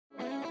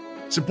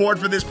Support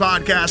for this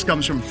podcast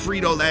comes from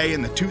Frito-Lay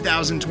and the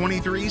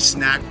 2023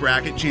 Snack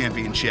Bracket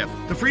Championship.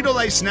 The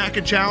Frito-Lay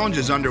Snack Challenge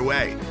is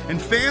underway,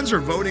 and fans are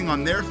voting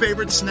on their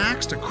favorite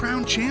snacks to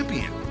crown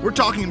champion. We're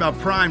talking about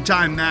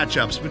prime-time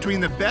matchups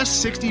between the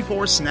best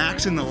 64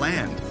 snacks in the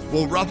land.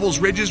 Will Ruffles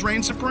Ridges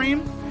reign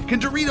supreme?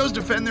 Can Doritos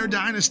defend their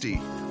dynasty?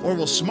 Or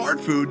will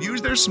Smart Food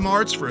use their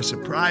smarts for a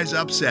surprise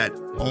upset?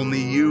 Only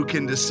you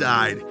can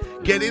decide.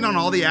 Get in on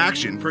all the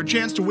action for a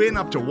chance to win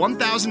up to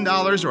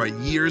 $1,000 or a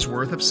year's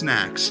worth of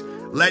snacks.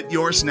 Let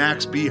your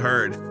snacks be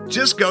heard.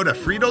 Just go to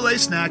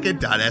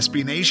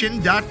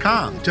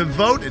fritolaysnacket.sbnation.com to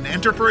vote and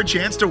enter for a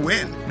chance to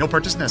win. No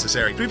purchase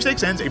necessary.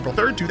 Sweepstakes ends April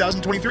 3rd,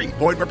 2023.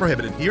 Void where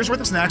prohibited. Year's worth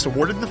of snacks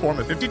awarded in the form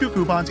of 52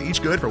 coupons,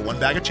 each good for one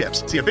bag of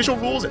chips. See official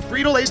rules at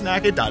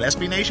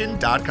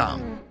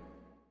fritolaysnacket.sbnation.com.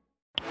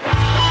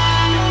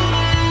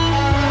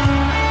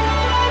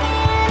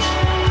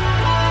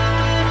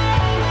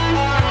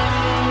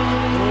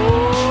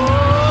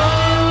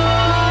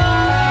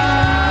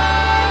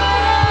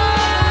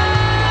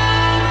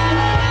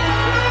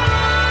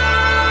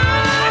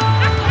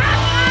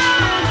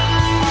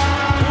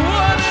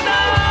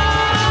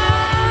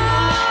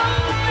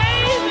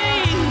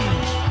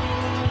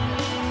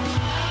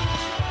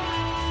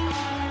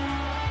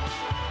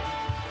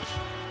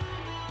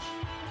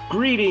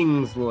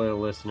 Greetings, loyal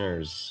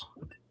listeners.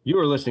 You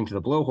are listening to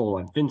the BlowHole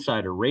on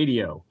Finsider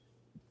Radio.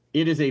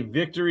 It is a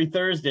Victory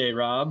Thursday,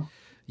 Rob.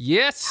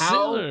 Yes,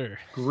 How sir.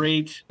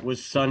 great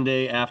was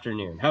Sunday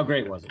afternoon? How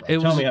great was it?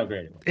 Tell me how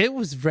great it was. It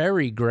was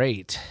very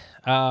great.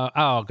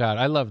 Oh God,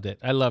 I loved it.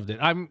 I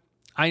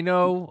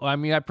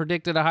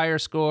predicted a higher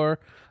score.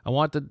 I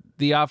wanted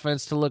the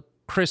offense to look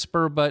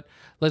crisper, but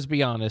let's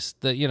be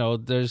honest.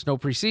 There's no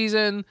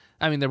preseason.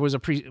 I mean, there was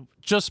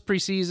just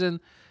preseason.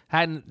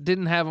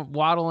 Didn't have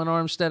Waddle and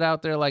Armstead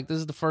out there. Like, this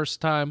is the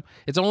first time.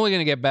 It's only going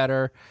to get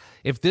better.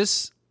 If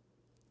this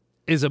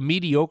is a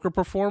mediocre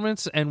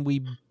performance and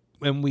we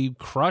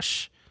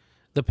crush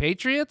the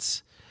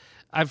Patriots,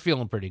 I'm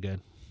feeling pretty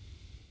good.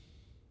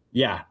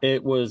 Yeah,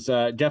 it was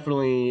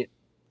definitely.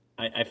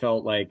 I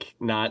felt like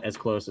not as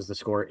close as the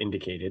score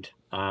indicated.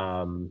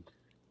 I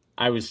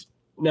was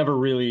never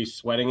really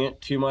sweating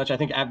it too much. I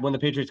think when the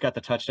Patriots got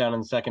the touchdown in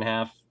the second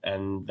half,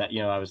 and that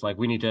I was like,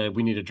 we need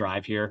to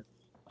drive here.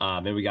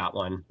 And we got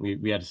one.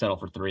 We had to settle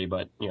for 3,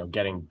 but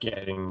getting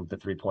the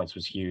 3 points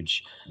was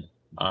huge.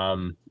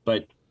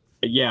 But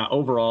yeah,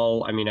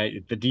 overall, I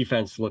mean, the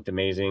defense looked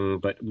amazing,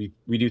 but we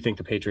do think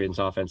the Patriots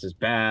offense is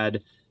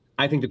bad.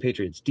 I think the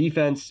Patriots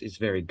defense is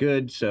very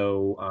good.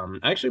 So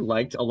I actually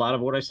liked a lot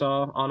of what I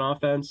saw on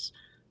offense.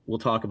 We'll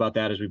talk about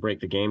that as we break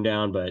the game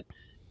down. But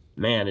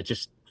man, it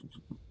just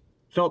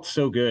felt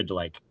so good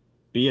to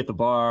be at the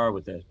bar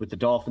with the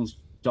Dolphin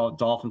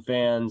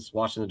fans,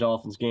 watching the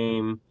Dolphins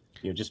game.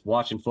 Just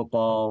watching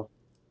football.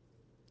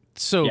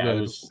 So yeah,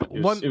 good.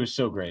 It was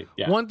so great.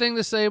 Yeah. One thing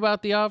to say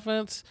about the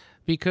offense,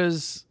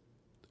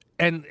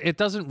 and it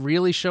doesn't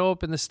really show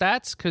up in the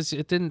stats because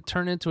it didn't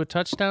turn into a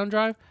touchdown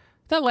drive.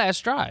 That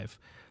last drive,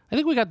 I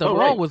think we got the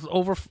ball with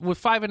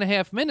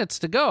 5.5 minutes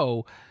to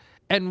go,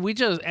 and we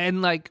just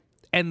and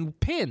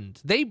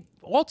pinned. They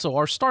also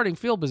our starting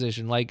field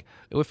position. Like,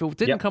 if it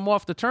didn't come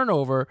off the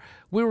turnover,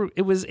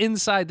 it was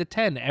inside the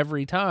 10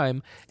 every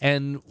time.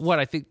 And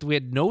I think we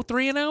had no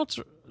 3 and outs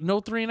or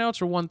 1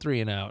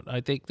 3 and out.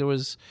 I think there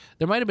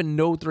might have been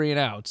no 3 and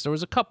outs. There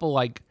was a couple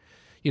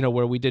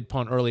where we did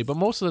punt early, but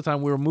most of the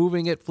time we were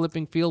moving it,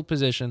 flipping field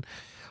position.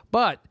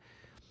 But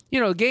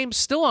the game's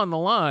still on the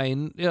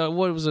line.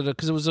 What was it?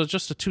 Because it was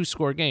just a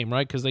 2-score game,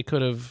 right? Because they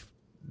could have.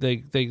 They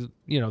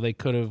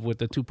could have with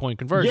the 2-point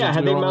conversion. Yeah,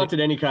 had they mounted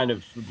any kind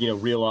of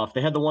reel off,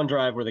 they had the one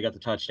drive where they got the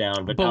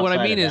touchdown. But what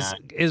I mean is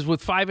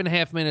with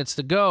 5.5 minutes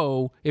to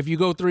go, if you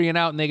go 3 and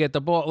out and they get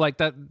the ball,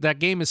 that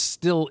game is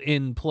still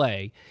in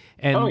play.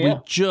 And we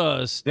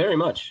just very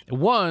much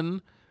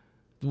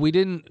we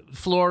didn't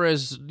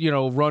Flores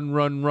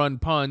run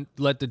punt,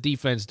 let the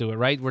defense do it,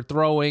 right? We're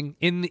throwing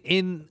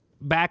in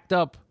backed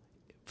up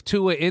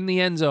to it in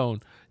the end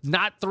zone.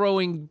 Not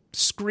throwing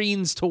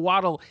screens to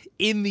Waddle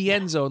in the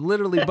end zone,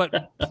 literally,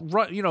 but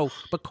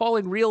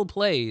calling real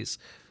plays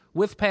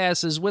with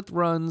passes, with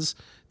runs,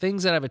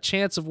 things that have a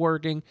chance of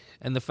working.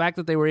 And the fact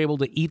that they were able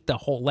to eat the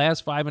whole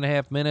last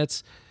 5.5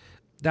 minutes,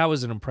 that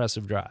was an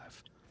impressive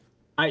drive.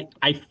 I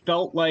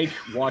felt like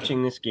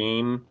watching this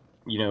game,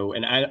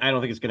 and I don't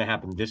think it's going to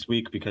happen this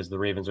week because the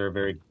Ravens are a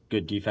very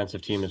good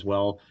defensive team as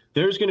well.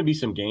 There's going to be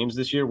some games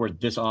this year where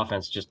this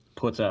offense just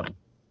puts up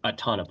a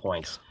ton of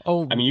points.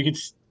 Oh, I mean,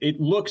 it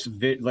looks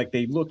like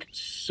they look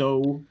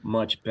so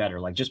much better.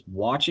 Like, just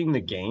watching the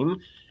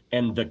game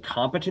and the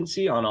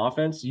competency on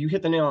offense, you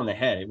hit the nail on the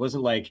head. It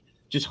wasn't like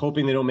just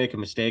hoping they don't make a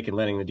mistake and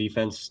letting the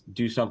defense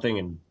do something.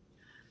 And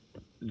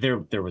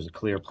there was a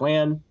clear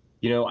plan.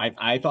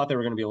 I thought they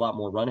were going to be a lot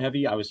more run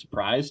heavy. I was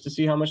surprised to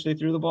see how much they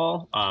threw the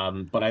ball.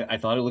 But I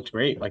thought it looked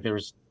great. Like, there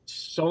was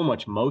so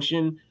much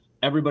motion.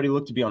 Everybody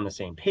looked to be on the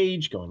same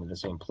page, going to the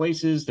same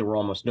places. There were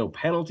almost no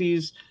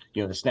penalties.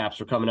 The snaps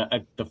were coming out.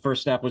 The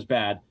first snap was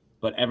bad,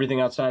 but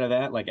everything outside of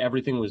that,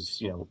 everything was,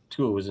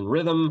 Tua was in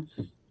rhythm.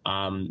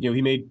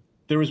 He made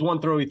there was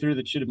one throw he threw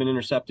that should have been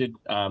intercepted.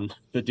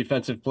 The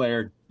defensive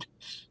player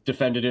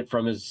defended it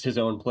from his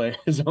own play,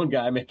 his own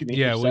guy making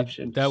the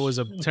interception. That was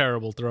a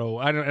terrible throw.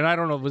 I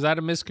don't know. Was that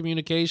a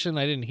miscommunication?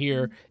 I didn't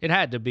hear. It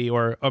had to be,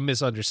 or a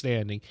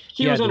misunderstanding.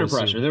 He was under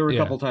pressure. There were a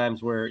couple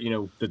times where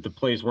the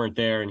plays weren't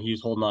there, and he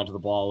was holding on to the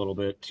ball a little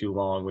bit too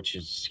long, which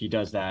is he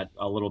does that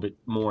a little bit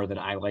more than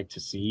I like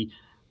to see.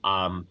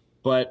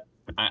 But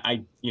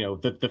I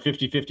the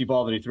 50-50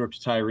 ball that he threw up to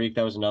Tyreek,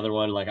 that was another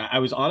one. Like I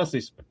was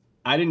honestly.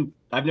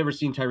 I've never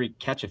seen Tyreek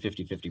catch a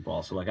 50-50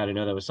 ball. So I didn't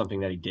know that was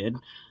something that he did.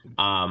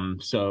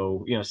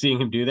 So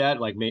seeing him do that,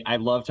 I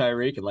love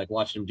Tyreek, and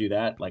watching him do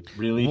that,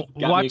 really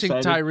got watching me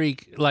excited.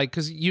 Tyreek,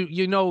 cause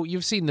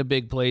you've seen the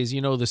big plays,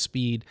 the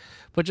speed,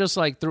 but just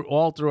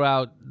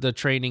throughout the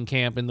training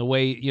camp and the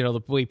way,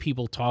 the way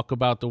people talk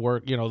about the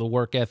work, the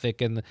work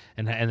ethic and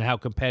how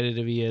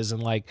competitive he is.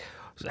 And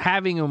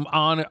having him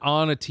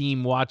on a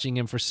team, watching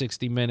him for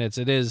 60 minutes,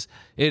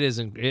 he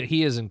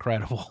is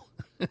incredible.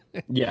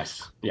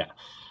 Yes. Yeah.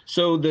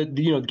 So the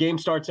game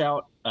starts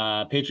out,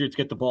 Patriots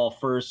get the ball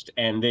first,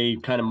 and they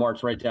kind of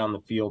march right down the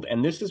field.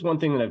 And this is one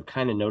thing that I've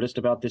kind of noticed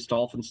about this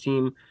Dolphins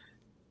team,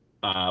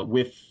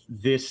 with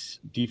this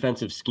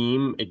defensive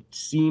scheme. It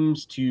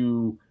seems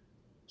to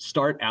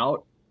start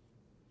out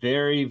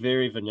very,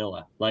 very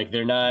vanilla.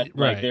 They're not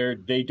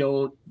they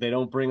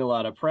don't bring a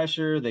lot of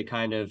pressure. They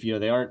kind of,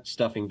 they aren't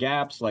stuffing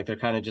gaps. They're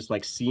kind of just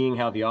seeing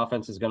how the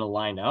offense is going to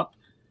line up.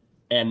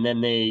 And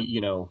then they,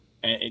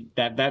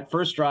 that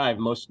first drive,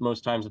 most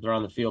times that they're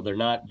on the field, they're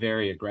not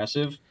very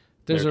aggressive.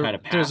 There's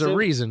a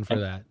reason for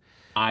that.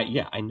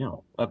 I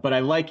know, but I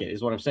like it,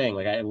 is what I'm saying.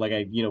 I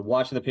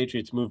watching the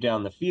Patriots move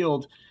down the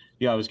field,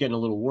 I was getting a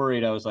little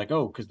worried. I was like,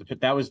 oh, because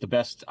that was the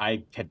best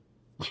I had.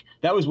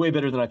 That was way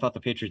better than I thought the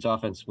Patriots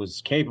offense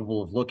was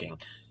capable of looking,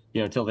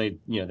 until they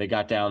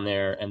got down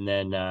there, and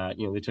then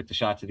they took the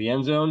shot to the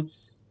end zone,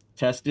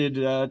 tested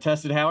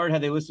Howard.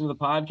 Had they listened to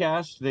the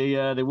podcast,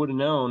 they would have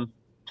known.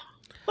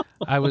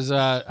 I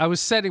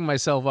was setting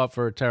myself up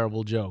for a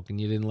terrible joke,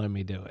 and you didn't let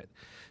me do it.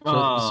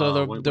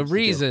 So the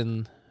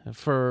reason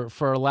for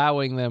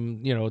allowing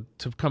them,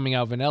 to coming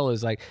out vanilla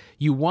is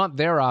you want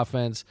their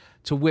offense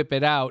to whip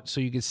it out so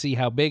you can see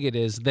how big it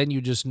is. Then you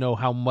just know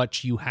how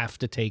much you have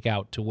to take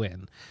out to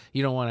win.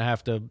 You don't want to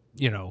have to,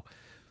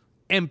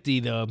 empty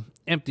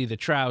the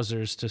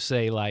trousers to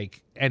say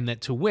and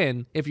that to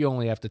win if you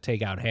only have to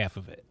take out half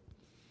of it.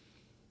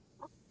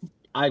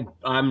 I'm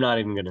not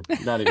even gonna.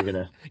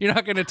 You're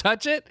not gonna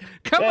touch it?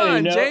 Come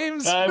on,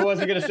 James. I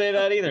wasn't gonna say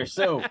that either.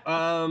 So,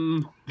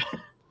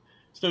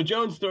 so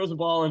Jones throws the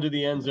ball into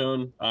the end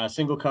zone,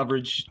 single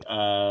coverage.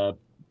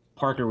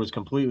 Parker was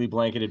completely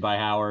blanketed by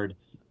Howard.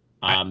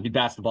 He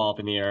bats the ball up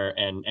in the air,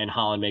 and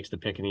Holland makes the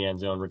pick in the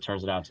end zone,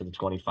 returns it out to the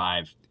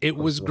 25. It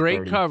was great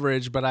 30.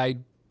 coverage, but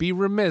I'd be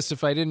remiss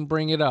if I didn't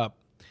bring it up.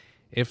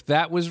 If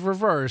that was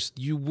reversed,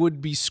 you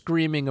would be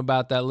screaming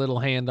about that little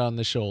hand on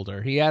the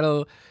shoulder. He had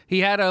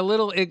a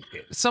little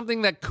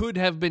something that could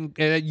have been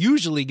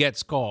usually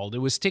gets called. It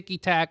was ticky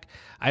tack.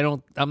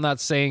 I'm not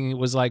saying it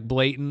was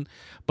blatant,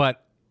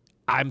 but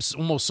I'm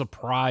almost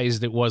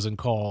surprised it wasn't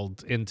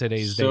called in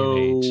today's day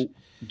and age.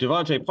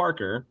 Devontae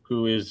Parker,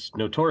 who is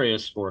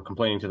notorious for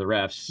complaining to the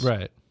refs,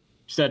 right,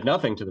 said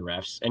nothing to the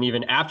refs, and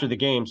even after the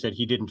game said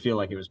he didn't feel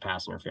like it was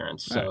pass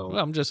interference. So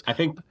right.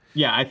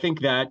 Well, I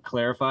think that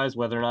clarifies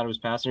whether or not it was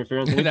pass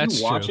interference. And if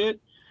you watch it,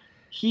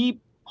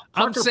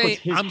 Parker puts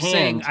his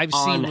hands I've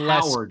on seen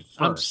less, Howard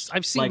first.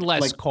 I've seen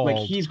less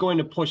called. He's going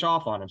to push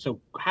off on him.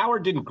 So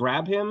Howard didn't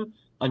grab him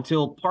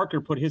until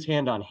Parker put his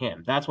hand on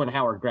him. That's when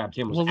Howard grabbed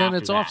him. Well, then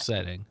it's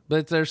offsetting,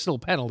 but there's still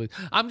penalties.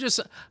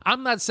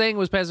 I'm not saying it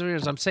was pass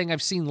interference. I'm saying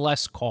I've seen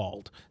less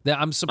called. That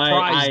I'm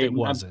surprised it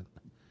wasn't.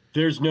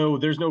 There's no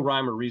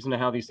rhyme or reason to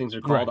how these things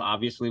are called. Right.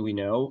 Obviously, we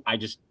know.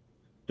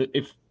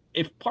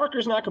 If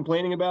Parker's not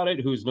complaining about it,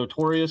 who's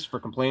notorious for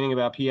complaining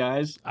about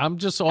PIs, I'm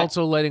just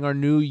also letting our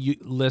new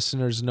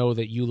listeners know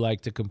that you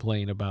like to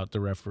complain about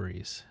the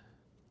referees.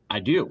 I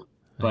do,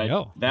 but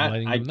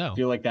I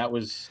feel like that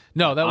was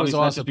that was awesome.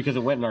 Not just because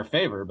it went in our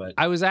favor, but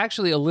I was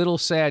actually a little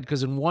sad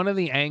because in one of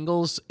the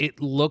angles it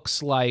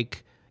looks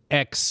like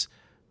X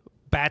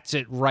bats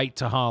it right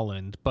to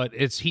Holland, but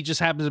he just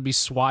happens to be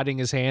swatting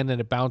his hand and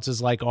it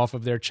bounces off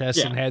of their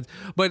chests and heads.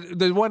 But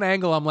the one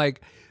angle I'm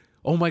like,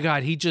 oh my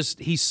God,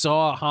 he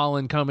saw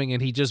Holland coming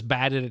and he just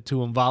batted it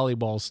to him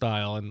volleyball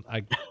style, and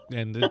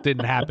it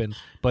didn't happen,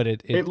 but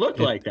it looked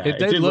like that. It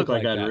did look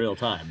like that in real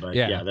time, but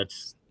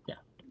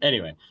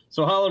anyway,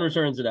 so Holland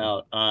returns it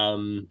out,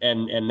 and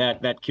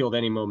that killed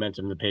any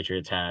momentum the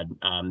Patriots had.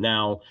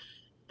 Now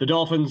the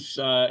Dolphins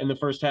in the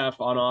first half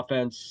on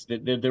offense, they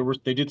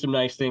did some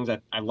nice things.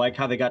 I like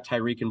how they got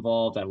Tyreek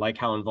involved. I like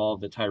how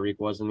involved that Tyreek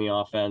was in the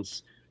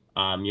offense.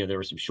 There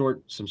were some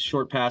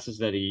short passes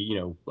that he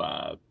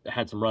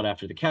had some run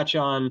after the catch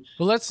on.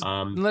 Well, let's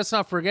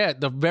not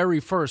forget the very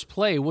first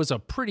play was a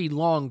pretty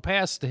long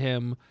pass to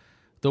him.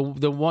 The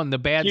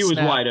bad snap. He was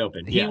wide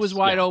open. He was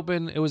wide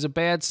open. It was a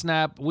bad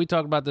snap. We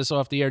talked about this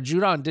off the air.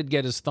 Judon did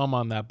get his thumb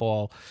on that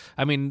ball.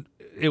 I mean,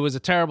 it was a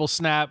terrible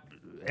snap,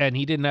 and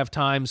he didn't have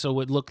time, so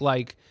it looked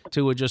like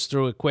Tua just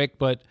threw it quick.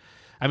 But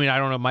I mean, I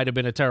don't know, it might have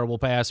been a terrible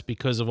pass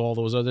because of all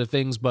those other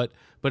things, but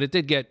it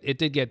did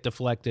get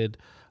deflected.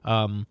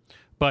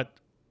 But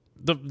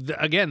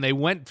again, they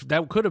went,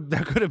 that could have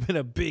been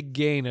a big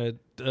gain, a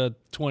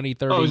 20,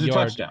 30 it was yard.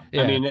 a touchdown.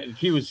 Yeah.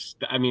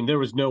 I mean, there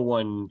was no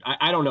one.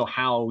 I don't know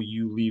how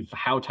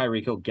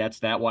Tyreek Hill gets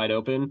that wide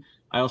open.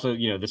 I also,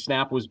 the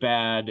snap was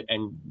bad,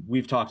 and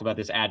we've talked about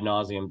this ad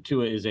nauseum.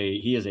 Tua is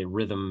a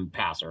rhythm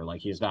passer.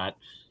 Like, he's not,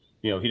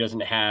 he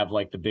doesn't have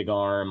like the big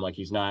arm. Like,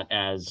 he's not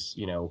as,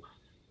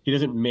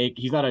 he's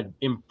not an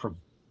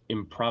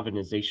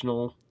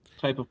improvisational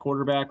type of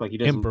quarterback. Like, he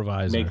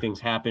doesn't make things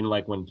happen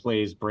like when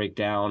plays break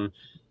down.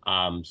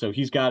 So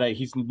he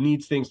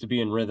needs things to be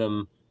in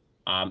rhythm.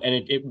 And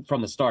it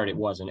from the start it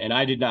wasn't. And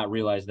I did not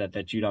realize that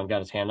Judon got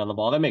his hand on the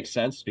ball. That makes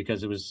sense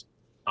because it was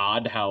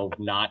odd how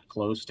not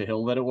close to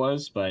Hill that it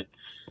was, but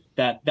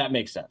that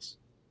makes sense.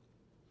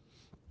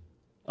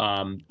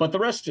 But the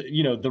rest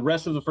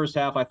of the first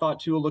half, I thought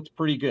Tua looked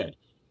pretty good.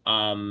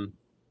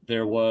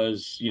 There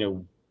was,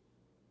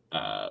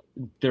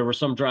 there were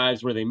some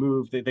drives where they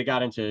moved. They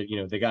got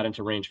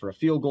into range for a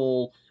field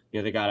goal.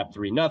 They got up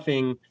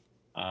 3-0.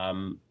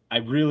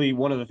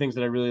 One of the things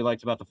that I really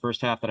liked about the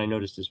first half that I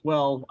noticed as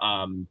well,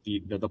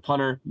 the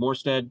punter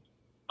Morstead,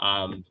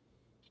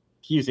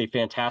 he is a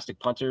fantastic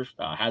punter.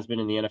 Has been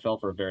in the NFL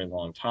for a very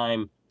long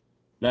time.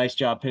 Nice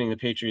job pinning the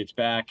Patriots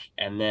back,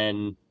 and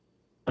then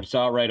you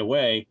saw it right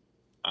away.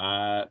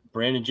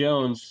 Brandon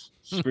Jones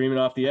screaming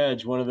off the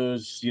edge, one of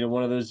those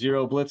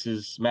zero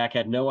blitzes. Mac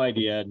had no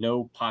idea,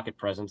 no pocket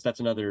presence. That's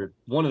another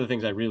one of the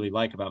things I really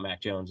like about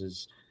Mac Jones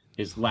is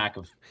his lack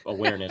of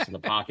awareness in the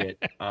pocket.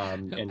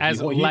 And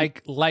as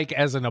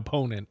an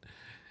opponent.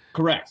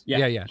 Correct.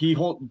 Yeah. Yeah.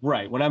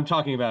 Right. When I'm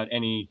talking about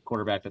any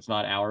quarterback that's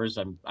not ours,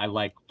 I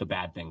like the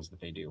bad things that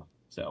they do.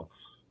 So,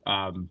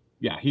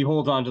 he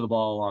holds on to the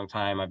ball a long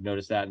time. I've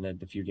noticed that in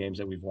the few games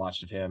that we've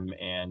watched of him,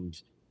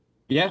 and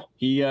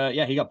he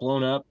got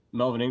blown up.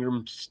 Melvin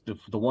Ingram,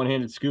 the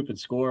one-handed scoop and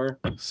score.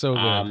 So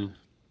good.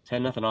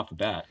 10-0 off the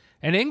bat.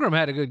 And Ingram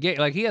had a good game.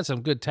 Like, he had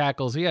some good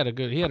tackles. He had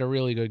a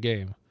really good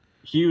game.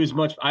 He was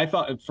I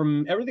thought,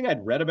 from everything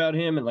I'd read about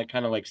him and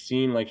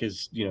seen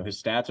his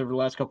stats over the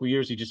last couple of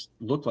years, he just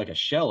looked like a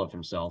shell of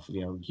himself.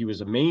 He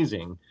was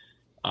amazing.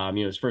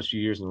 His first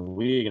few years in the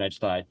league, and I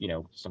just thought,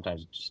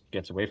 sometimes it just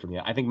gets away from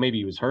you. I think maybe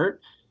he was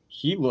hurt.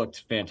 He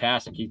looked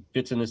fantastic. He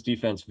fits in this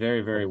defense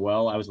very, very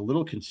well. I was a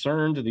little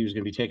concerned that he was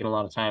going to be taking a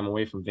lot of time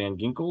away from Van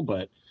Ginkel,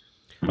 but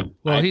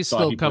he's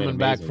still coming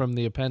back from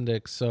the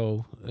appendix.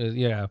 So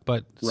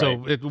right.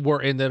 So it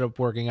ended up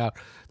working out.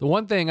 The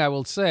one thing I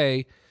will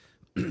say,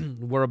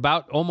 we're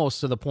about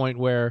almost to the point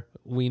where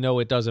we know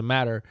it doesn't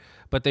matter,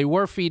 but they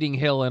were feeding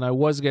Hill, and I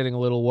was getting a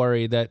little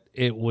worried that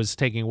it was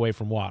taking away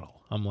from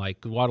Waddle. I'm like,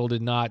 Waddle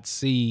did not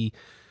see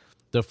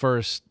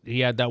he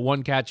had that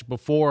one catch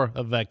before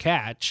the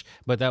catch,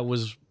 but that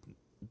was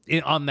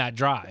on that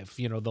drive,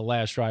 the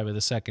last drive of the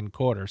second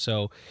quarter.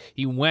 So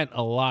he went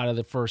a lot of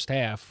the first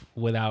half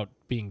without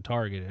being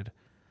targeted.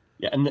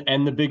 Yeah,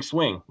 and the big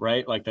swing,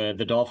 right? Like the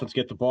Dolphins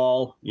get the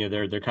ball,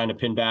 they're kind of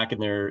pinned back in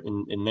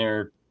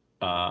their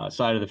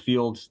side of the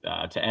field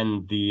to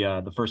end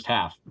the first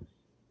half,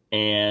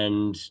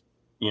 and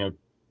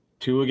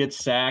Tua gets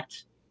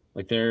sacked.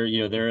 Like they're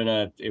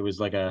it was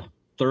like a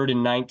 3rd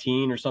and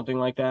 19 or something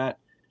like that.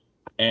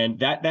 And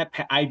that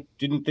I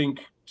didn't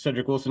think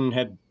Cedric Wilson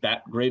had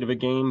that great of a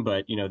game,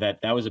 but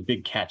that was a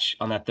big catch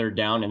on that 3rd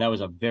down, and that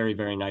was a very,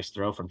 very nice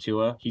throw from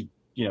Tua. He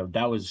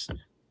that was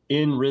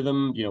in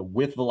rhythm,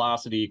 with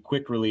velocity,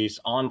 quick release,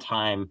 on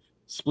time,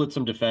 split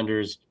some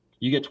defenders.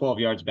 You get 12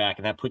 yards back,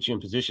 and that puts you in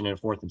position in a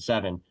 4th and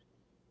 7.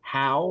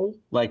 How,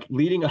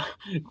 leading up,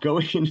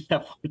 going into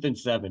that 4th and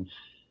 7,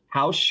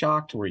 how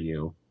shocked were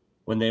you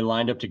when they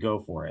lined up to go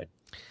for it?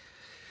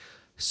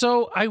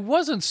 So I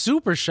wasn't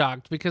super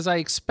shocked because I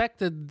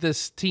expected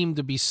this team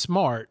to be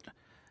smart.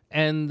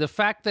 And the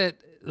fact that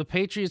the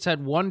Patriots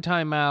had one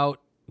timeout,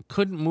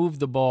 couldn't move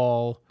the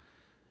ball.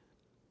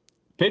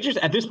 Patriots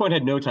at this point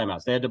had no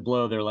timeouts. They had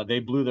to they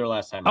blew their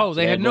last timeout. Oh,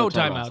 they had no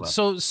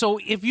timeouts. So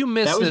if you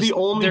miss this, that was the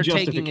only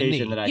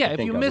justification that I could think of.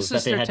 Yeah, if you miss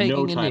this, they're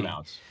taking a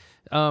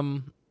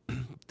knee.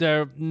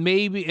 There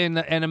maybe and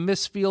a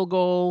missed field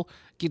goal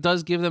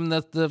does give them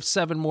the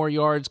 7 more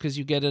yards because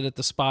you get it at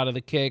the spot of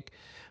the kick.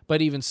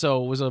 But even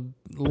so, it was a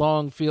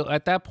long field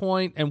at that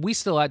point, and we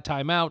still had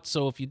timeout.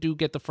 So if you do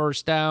get the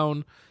first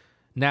down,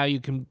 now you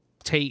can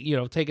take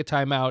a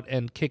timeout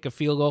and kick a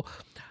field goal.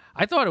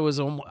 I thought it was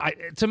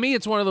to me,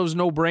 it's one of those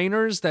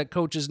no-brainers that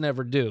coaches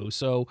never do.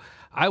 So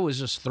I was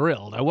just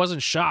thrilled. I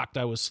wasn't shocked.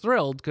 I was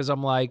thrilled because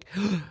I'm like,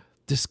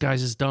 this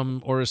guy's as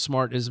dumb or as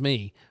smart as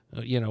me,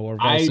 or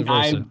vice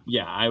versa.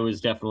 I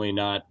was definitely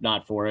not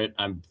for it.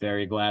 I'm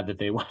very glad that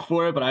they went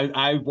for it, but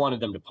I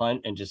wanted them to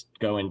punt and just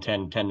go in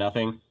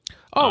 10-0.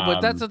 Oh,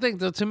 but that's the thing.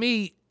 To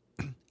me,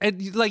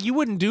 you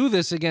wouldn't do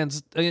this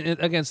against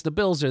the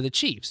Bills or the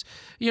Chiefs.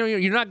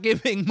 You're not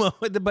giving,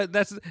 but they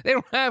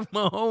don't have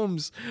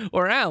Mahomes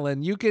or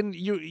Allen.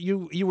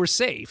 You were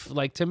safe.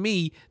 Like, to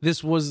me,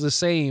 this was the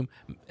same.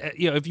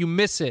 If you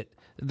miss it,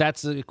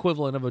 that's the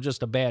equivalent of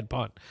just a bad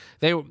punt.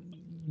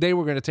 they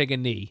were going to take a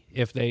knee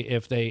if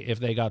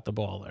they got the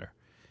ball there.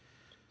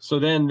 So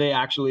then they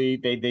actually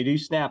they do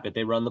snap it.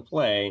 They run the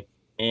play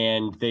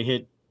and they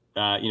hit.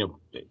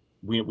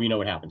 We know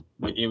what happened.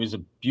 It was a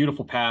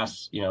beautiful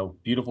pass.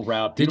 Beautiful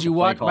route. Did you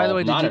watch? By the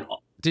way,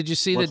 did you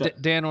see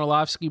that Dan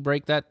Orlovsky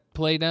break that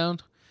play down?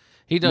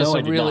 He does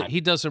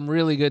some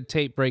really good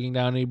tape breaking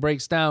down, and he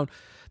breaks down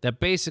that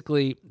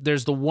basically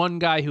there's the one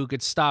guy who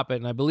could stop it,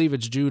 and I believe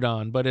it's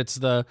Judon, but it's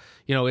the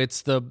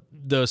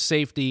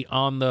safety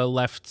on the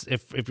left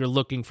if you're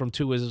looking from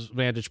Tua's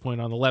vantage point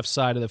on the left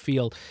side of the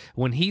field.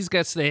 When he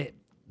gets the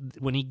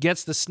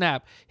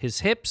snap,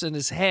 his hips and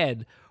his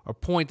head are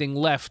pointing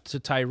left to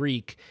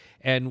Tyreek,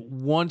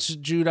 and once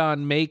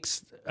Judon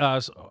makes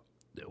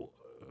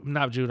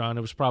not Judon,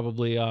 it was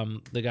probably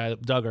the guy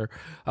Duggar.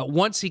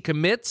 Once he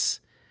commits,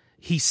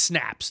 he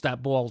snaps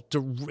that ball.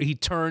 He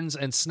turns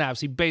and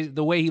snaps.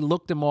 The way he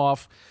looked him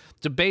off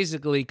to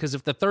basically, because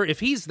if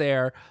he's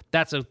there,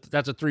 that's a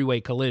three-way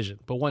collision.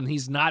 But when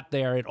he's not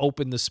there, it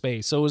opened the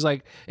space. So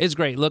it's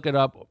great. Look it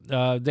up.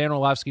 Dan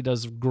Orlovsky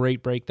does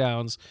great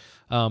breakdowns,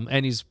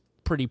 and he's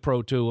pretty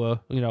pro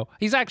Tua.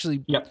 He's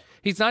actually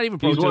he's not even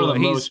pro Tua. He's one of the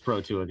most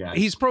pro Tua guys.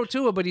 He's pro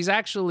Tua, but he's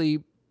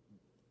actually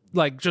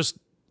just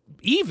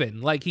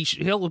even.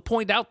 He'll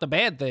point out the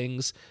bad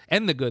things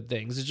and the good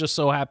things. It just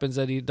so happens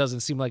that he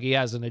doesn't seem like he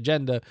has an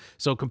agenda.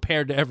 So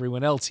compared to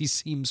everyone else, he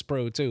seems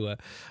pro Tua.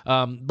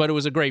 But it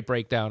was a great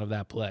breakdown of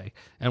that play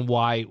and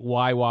why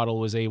Waddle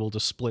was able to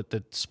split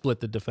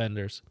the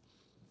defenders.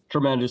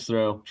 Tremendous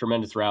throw,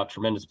 tremendous route,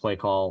 tremendous play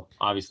call.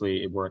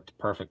 Obviously, it worked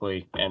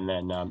perfectly. And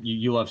then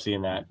you love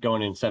seeing that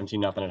going in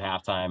 17-0 at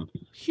halftime.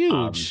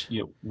 Huge.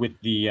 With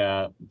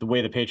the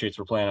way the Patriots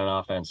were playing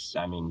on offense,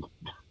 I mean,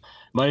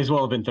 might as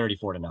well have been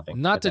 34-0.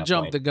 Not to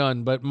jump the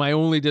gun, but my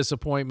only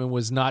disappointment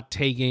was not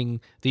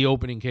taking the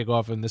opening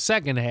kickoff in the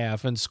second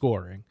half and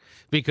scoring,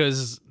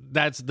 because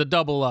that's the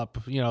double up.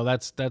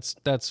 That's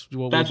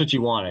what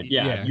you wanted.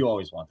 Yeah, you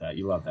always want that.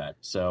 You love that.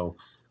 So.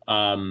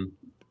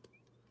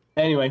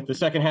 Anyway, the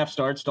second half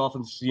starts.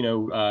 Dolphins, they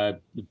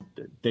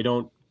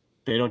don't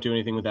do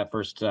anything with that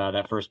first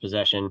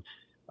possession.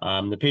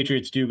 The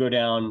Patriots do go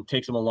down.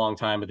 Takes them a long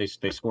time, but they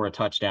score a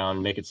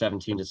touchdown, make it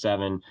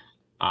 17-7.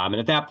 And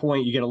at that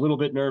point, you get a little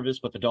bit nervous,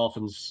 but the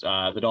Dolphins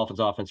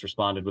offense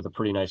responded with a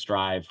pretty nice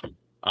drive,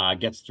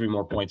 gets 3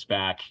 more points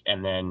back,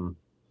 and then,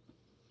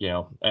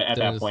 at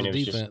that point it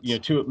was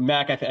just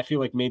Mac. I feel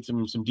like made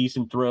some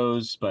decent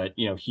throws, but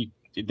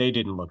they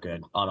didn't look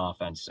good on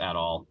offense at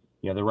all.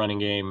 The running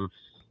game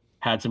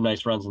had some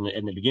nice runs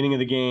in the beginning of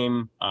the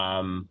game.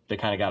 They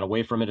kind of got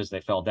away from it as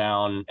they fell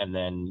down, and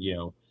then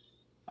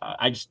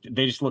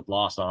they just looked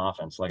lost on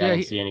offense. I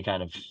didn't see any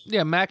kind of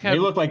Mac they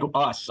looked like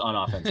us on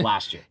offense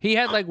last year. He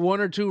had 1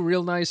 or 2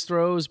 real nice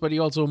throws, but he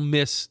also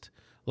missed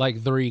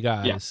 3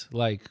 guys.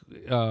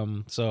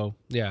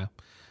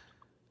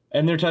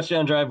 And their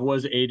touchdown drive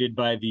was aided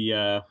by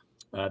the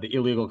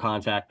illegal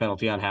contact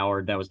penalty on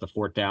Howard. That was the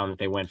 4th down that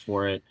they went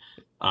for it.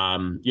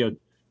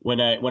 When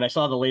I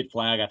saw the late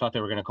flag, I thought they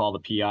were going to call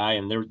the PI,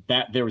 and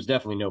there was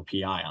definitely no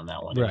PI on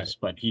that one. Right.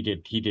 But he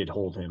did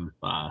hold him.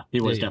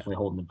 He was definitely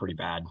holding him pretty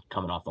bad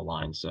coming off the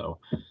line. So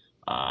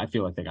I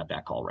feel like they got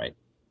that call right.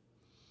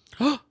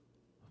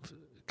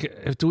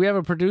 Do we have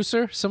a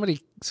producer? Somebody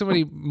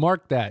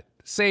mark that.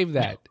 Save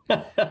that.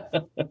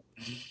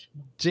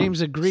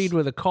 James agreed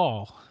with a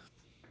call.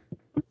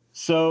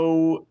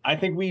 So I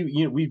think we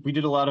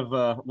did a lot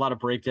of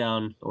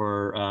breakdown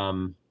or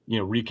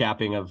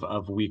recapping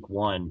of week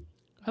 1.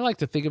 I like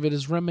to think of it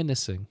as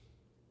reminiscing.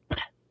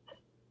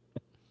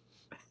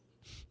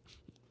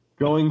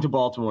 Going to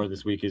Baltimore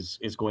this week is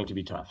going to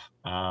be tough.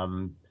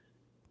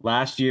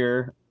 Last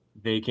year,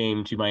 they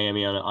came to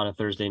Miami on a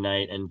Thursday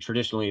night, and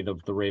traditionally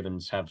the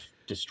Ravens have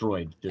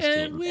destroyed this team.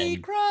 And we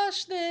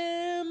crushed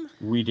them.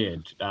 We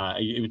did.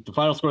 The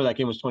final score of that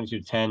game was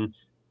 22-10.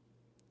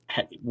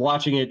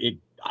 Watching it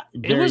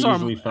very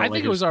easily felt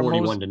like it was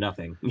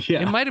 41-0.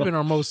 Yeah. It might have been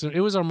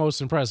it was our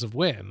most impressive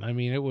win. I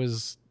mean, it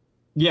was.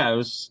 Yeah, it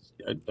was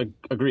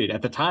agreed.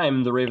 At the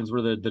time, the Ravens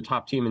were the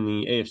top team in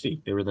the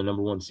AFC. They were the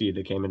number 1 seed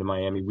that came into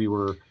Miami. We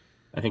were,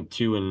 I think,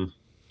 2-7.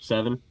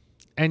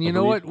 And you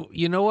know what?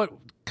 You know what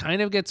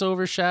kind of gets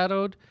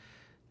overshadowed?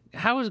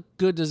 How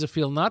good does it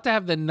feel not to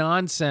have the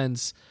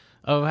nonsense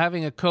of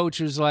having a coach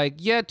who's like,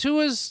 yeah,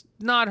 Tua's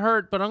not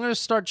hurt, but I'm going to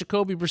start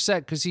Jacoby Brissett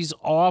because he's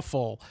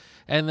awful.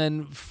 And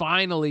then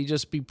finally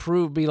just be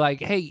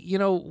like, hey,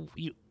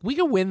 we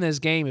can win this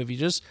game if you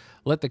just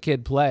let the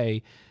kid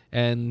play.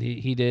 And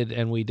he did,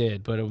 and we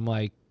did. But I'm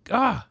like,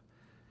 God,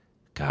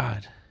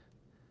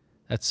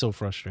 that's so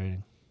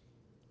frustrating.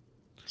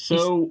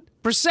 So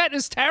Brissett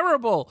is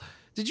terrible.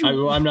 Did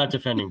you? I'm not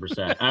defending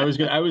Brissett. I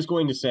was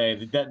going to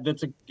say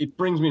it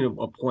brings me to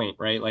a point,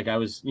 right? Like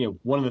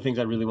one of the things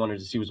I really wanted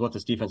to see was what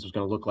this defense was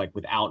going to look like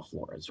without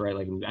Flores, right?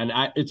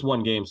 It's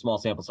one game, small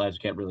sample size, you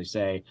can't really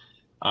say.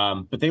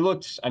 But they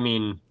looked. I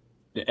mean,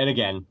 and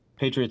again,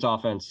 Patriots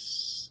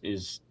offense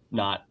is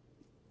not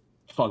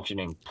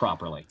functioning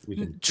properly.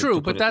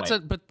 True, but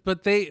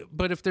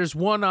but if there's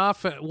one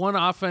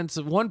offense,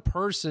 one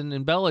person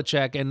in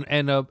Belichick and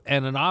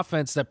an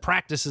offense that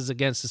practices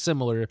against a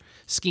similar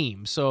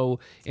scheme, so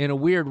in a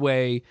weird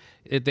way,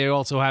 they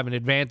also have an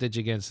advantage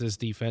against this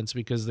defense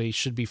because they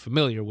should be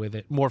familiar with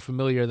it, more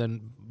familiar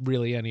than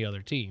really any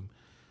other team.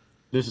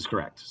 This is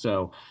correct.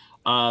 So,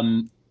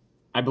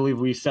 I believe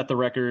we set the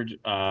record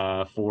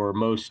for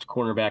most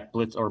cornerback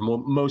blitz or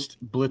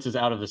most blitzes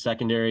out of the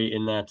secondary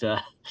in that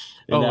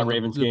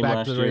Ravens game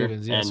last year.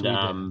 Ravens, yes,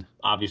 and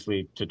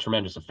obviously to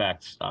tremendous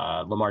effect,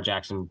 Lamar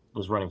Jackson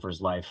was running for his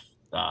life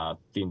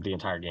the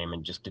entire game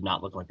and just did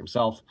not look like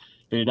himself.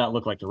 They did not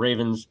look like the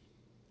Ravens.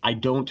 I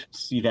don't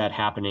see that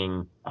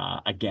happening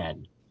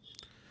again.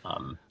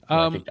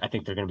 I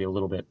think they're going to be a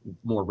little bit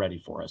more ready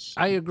for us.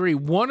 I agree.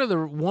 One of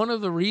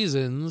the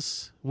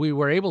reasons we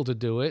were able to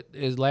do it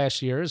is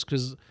last year is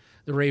because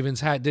the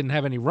Ravens didn't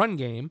have any run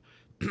game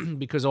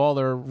because all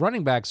their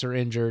running backs are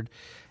injured,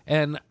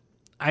 and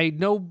I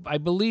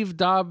believe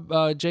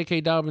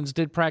J.K. Dobbins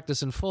did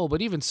practice in full,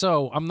 but even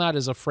so, I'm not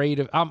as afraid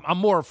of. I'm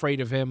more afraid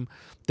of him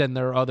than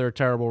their other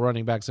terrible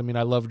running backs. I mean,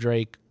 I love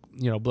Drake.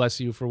 Bless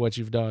you for what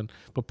you've done.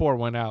 But Poor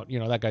went out.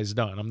 That guy's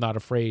done. I'm not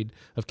afraid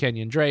of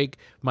Kenyon Drake,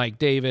 Mike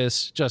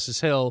Davis, Justice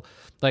Hill.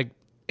 Like,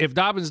 if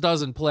Dobbins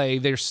doesn't play,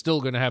 they're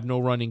still going to have no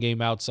running game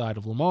outside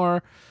of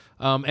Lamar.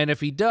 And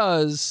if he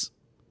does,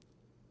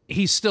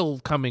 he's still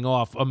coming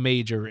off a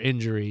major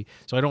injury.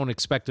 So I don't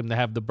expect him to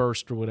have the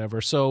burst or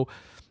whatever. So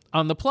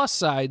on the plus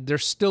side, they're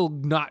still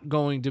not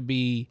going to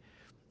be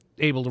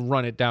able to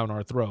run it down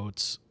our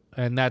throats.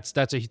 And that's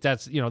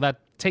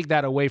take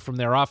that away from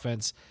their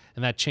offense,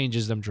 and that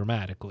changes them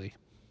dramatically.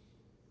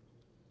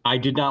 I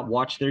did not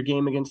watch their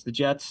game against the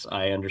Jets.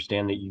 I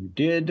understand that you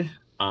did.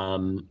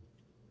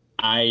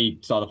 I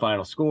saw the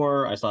final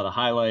score. I saw the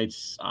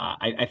highlights.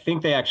 I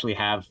think they actually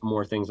have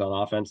more things on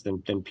offense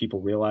than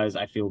people realize.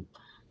 I feel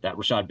that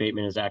Rashad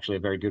Bateman is actually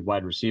a very good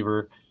wide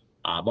receiver.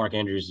 Mark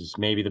Andrews is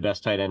maybe the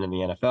best tight end in the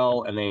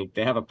NFL, and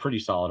they have a pretty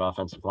solid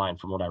offensive line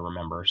from what I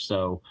remember.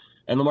 So,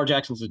 and Lamar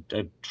Jackson's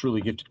a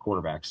truly gifted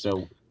quarterback.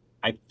 So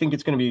I think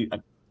it's going to be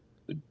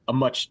a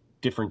much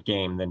different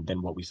game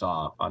than what we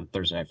saw on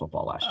Thursday Night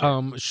Football last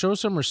year. Show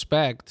some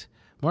respect.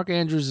 Mark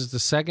Andrews is the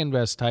second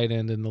best tight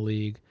end in the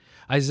league.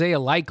 Isaiah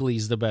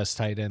Likely's the best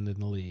tight end in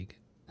the league.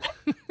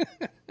 I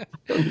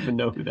don't even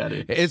know who that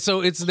is.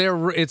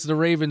 It's the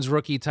Ravens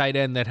rookie tight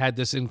end that had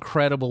this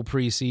incredible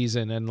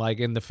preseason, and like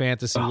in the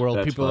fantasy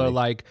world, people are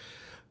like,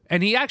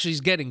 and he actually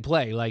is getting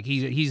play. Like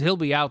he'll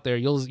be out there.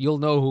 You'll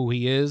know who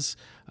he is.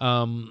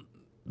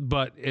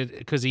 But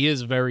because he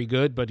is very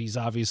good, but he's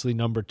obviously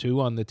number 2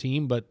 on the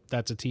team. But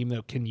that's a team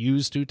that can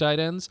use 2 tight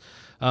ends.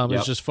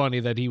 It's just funny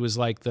that he was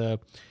like the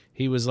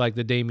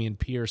Dameon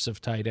Pierce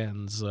of tight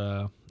ends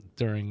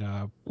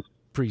during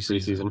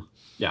preseason.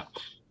 Yeah.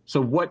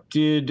 So what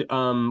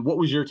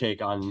was your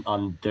take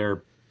on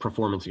their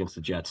performance against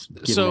the Jets,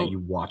 given that you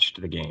watched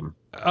the game?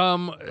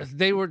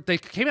 They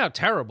came out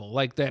terrible.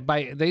 Like that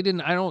I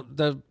don't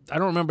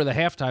remember the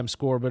halftime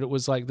score, but it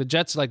was like the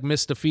Jets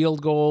missed a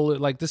field goal.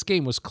 Like this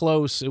game was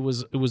close. It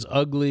was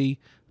ugly,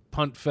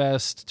 punt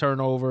fest,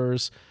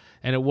 turnovers,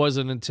 and it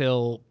wasn't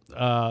until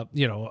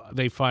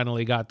they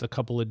finally got a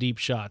couple of deep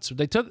shots.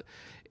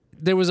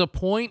 There was a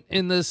point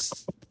in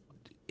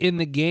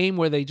the game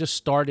where they just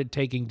started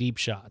taking deep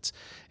shots,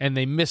 and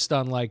they missed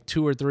on like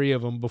 2 or 3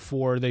 of them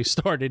before they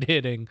started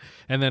hitting.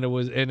 And then it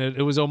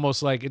was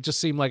almost like, it just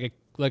seemed like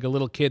a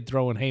little kid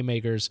throwing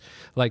haymakers,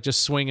 like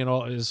just swinging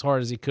as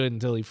hard as he could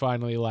until he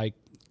finally like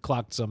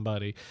clocked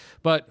somebody.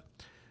 But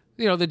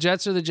the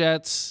Jets are the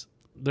Jets.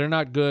 They're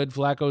not good.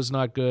 Flacco's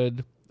not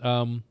good.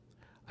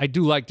 I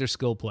do like their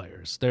skill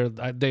players. They're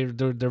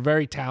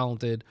very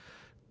talented.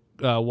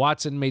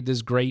 Watson made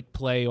this great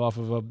play off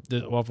of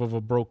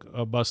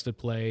a busted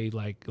play.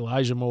 Like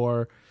Elijah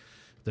Moore,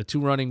 the 2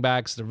 running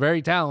backs, they're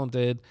very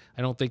talented.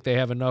 I don't think they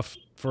have enough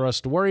for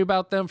us to worry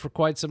about them for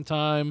quite some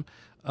time.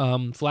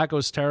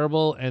 Flacco's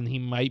terrible, and he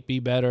might be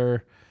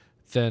better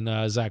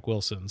than Zach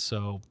Wilson.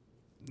 So,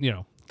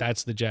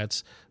 that's the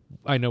Jets.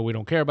 I know we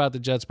don't care about the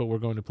Jets, but we're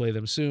going to play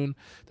them soon.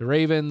 The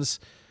Ravens,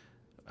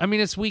 I mean,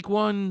 it's week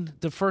 1,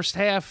 the first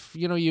half,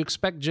 you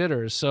expect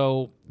jitters.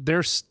 So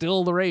they're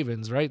still the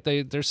Ravens, right?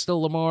 They're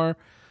still Lamar.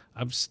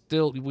 I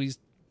think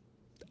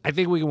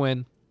we can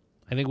win.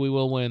 I think we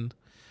will win.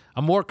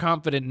 I'm more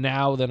confident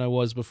now than I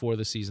was before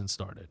the season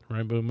started,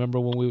 right? But remember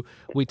when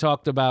we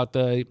talked about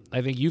I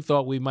think you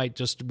thought we might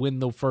just win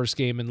the first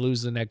game and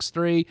lose the next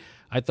 3.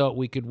 I thought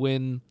we could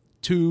win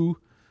 2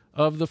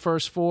 of the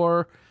first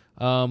 4.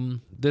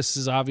 This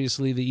is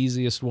obviously the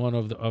easiest one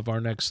of our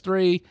next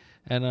 3.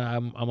 And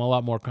I'm a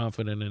lot more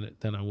confident in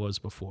it than I was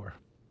before.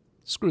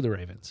 Screw the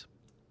Ravens.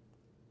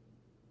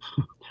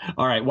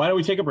 All right, why don't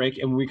we take a break,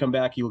 and when we come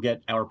back, you'll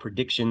get our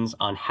predictions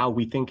on how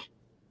we think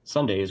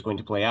Sunday is going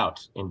to play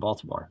out in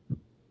Baltimore.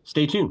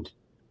 Stay tuned.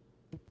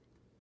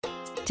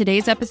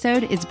 Today's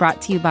episode is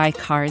brought to you by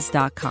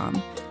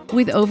Cars.com.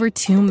 With over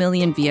 2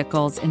 million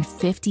vehicles and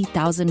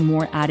 50,000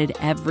 more added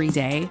every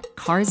day,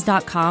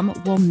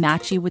 Cars.com will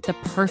match you with the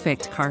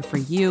perfect car for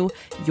you,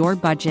 your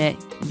budget,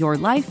 your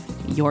life,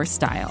 your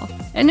style.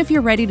 And if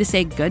you're ready to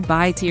say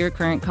goodbye to your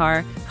current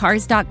car,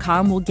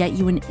 Cars.com will get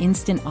you an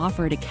instant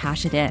offer to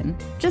cash it in.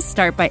 Just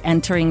start by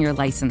entering your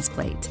license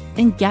plate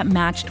and get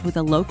matched with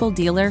a local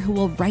dealer who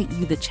will write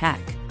you the check.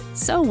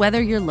 So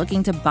whether you're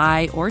looking to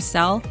buy or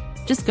sell,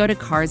 just go to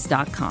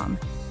Cars.com.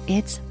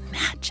 It's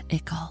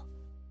magical.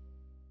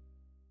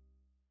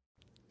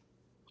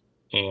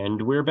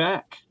 And we're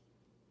back.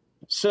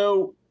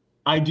 So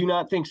I do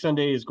not think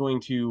Sunday is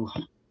going to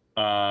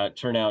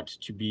turn out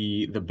to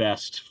be the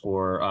best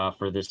for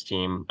this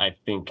team. I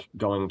think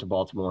going to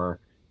Baltimore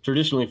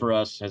traditionally for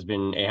us has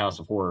been a house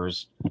of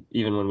horrors,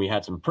 even when we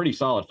had some pretty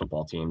solid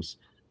football teams.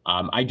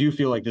 I do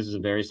feel like this is a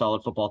very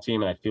solid football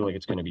team, and I feel like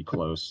it's going to be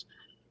close.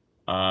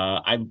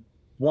 I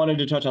wanted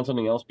to touch on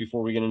something else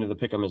before we get into the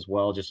pick'em as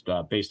well, just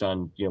based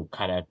on,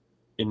 kind of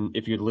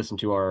if you'd listened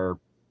to our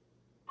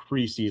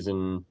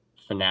preseason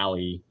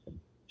finale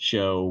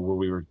show where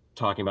we were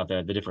talking about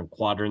the different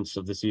quadrants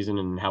of the season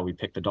and how we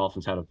picked the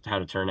Dolphins how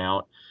to turn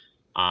out.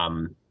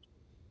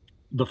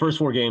 The first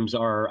 4 games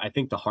are, I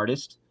think, the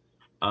hardest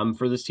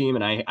for this team,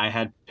 and I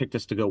had picked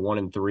us to go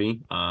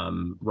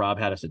 1-3. Rob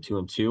had us at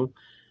 2-2.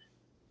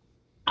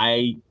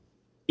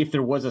 If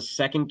there was a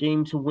second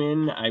game to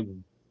win, I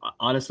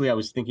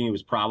was thinking it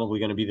was probably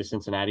going to be the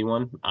Cincinnati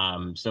one.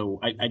 So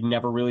I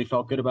never really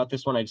felt good about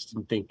this one. I just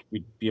didn't think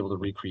we'd be able to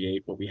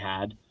recreate what we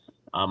had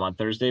on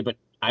Thursday, but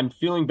I'm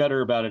feeling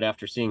better about it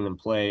after seeing them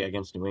play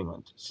against New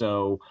England.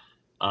 So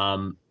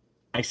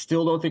I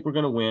still don't think we're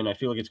going to win. I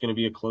feel like it's going to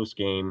be a close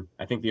game.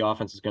 I think the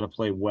offense is going to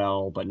play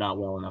well, but not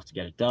well enough to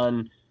get it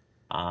done.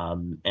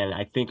 And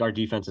I think our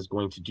defense is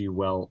going to do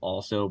well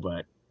also,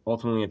 but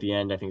ultimately at the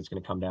end, I think it's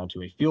going to come down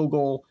to a field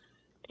goal.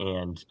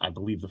 And I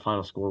believe the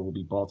final score will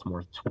be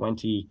Baltimore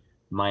 20,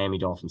 Miami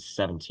Dolphins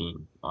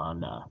 17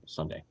 on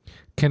Sunday.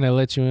 Can I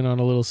let you in on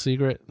a little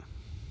secret?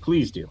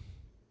 Please do.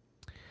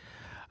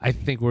 I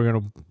think we're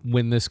going to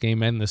win this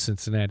game and the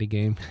Cincinnati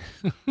game.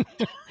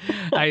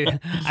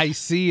 I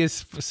see a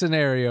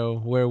scenario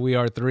where we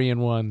are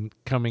 3-1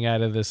 coming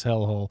out of this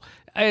hellhole.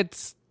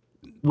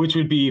 Which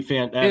would be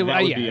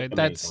fantastic.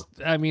 That's.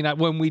 I mean,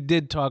 when we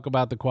did talk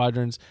about the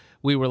quadrants,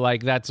 we were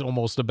like, "That's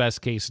almost the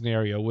best case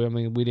scenario."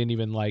 We didn't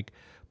even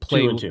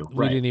play 2-2.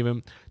 We didn't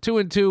even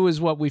 2-2 is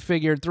what we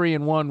figured.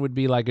 3-1 would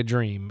be like a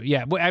dream.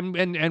 Yeah,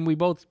 and we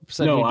both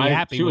said we'd be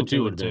happy with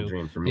 2-2 would have been a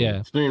dream for me.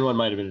 Yeah, 3-1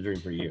 might have been a dream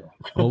for you.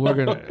 Well, we're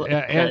gonna.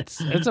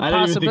 It's a possibility. I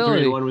didn't even think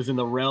 3-1 was in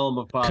the realm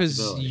of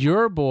possibility. Because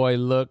your boy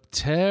looked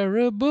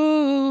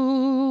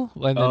terrible,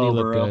 and then he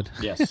looked good.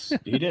 Yes,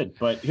 he did.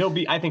 But he'll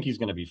be. I think he's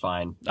going to be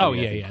fine.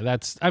 Yeah.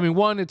 That's. I mean,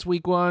 it's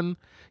week 1.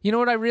 You know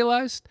what I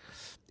realized?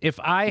 If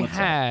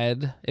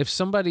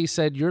somebody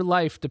said your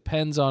life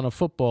depends on a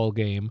football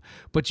game,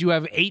 but you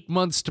have 8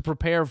 months to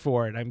prepare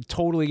for it, I'm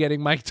totally getting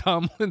Mike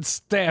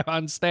Tomlin's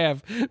on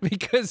staff,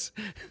 because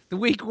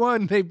week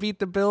 1, they beat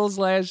the Bills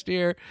last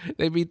year.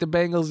 They beat the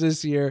Bengals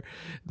this year.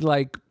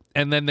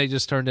 And then they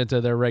just turned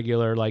into their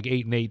regular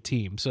 8-8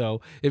 team.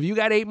 So if you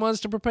got 8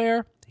 months to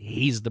prepare,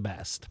 he's the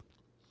best.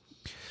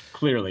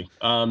 Clearly.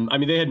 I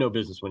mean, they had no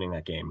business winning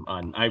that game.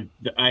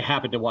 I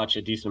happened to watch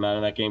a decent amount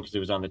of that game because it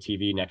was on the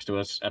TV next to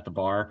us at the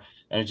bar,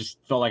 and it just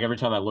felt like every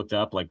time I looked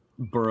up,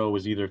 Burrow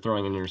was either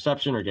throwing an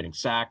interception or getting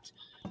sacked.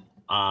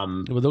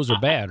 Well, those are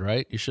bad,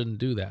 right? You shouldn't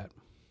do that.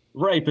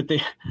 Right,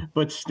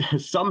 but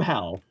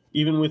somehow,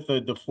 even with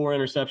the 4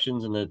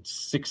 interceptions and the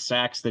 6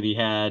 sacks that he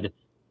had,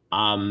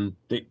 the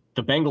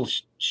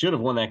Bengals should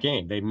have won that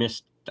game. They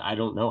missed, I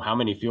don't know how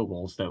many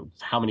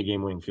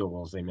game-winning field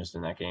goals they missed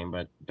in that game,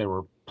 but there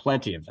were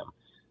plenty of them.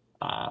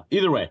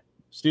 Either way,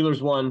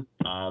 Steelers won.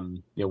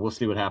 We'll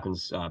see what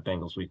happens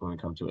Bengals week when we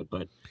come to it.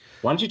 But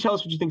why don't you tell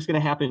us what you think is going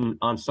to happen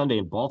on Sunday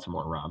in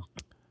Baltimore, Rob?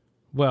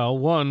 Well,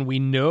 one, we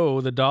know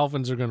the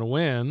Dolphins are going to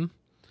win,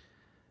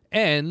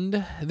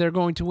 and they're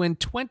going to win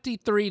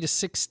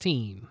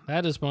 23-16.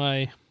 That is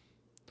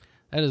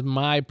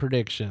my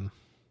prediction.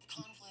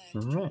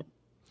 All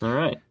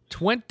right.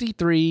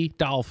 23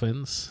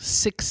 Dolphins,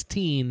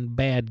 16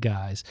 bad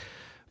guys.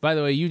 By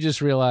the way, you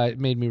just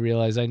made me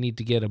realize I need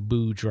to get a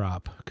boo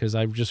drop, because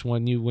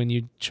when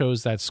you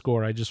chose that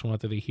score, I just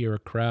wanted to hear a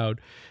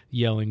crowd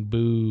yelling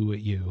boo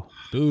at you.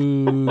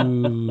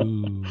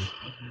 Boo.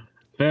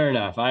 Fair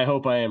enough. I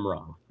hope I am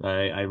wrong.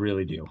 I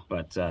really do.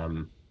 But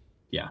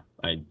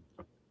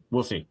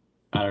we'll see.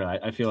 I don't know.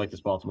 I feel like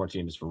this Baltimore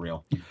team is for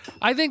real.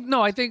 I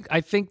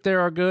think they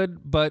are good,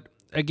 but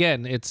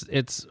again,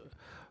 it's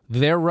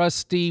they're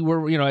rusty.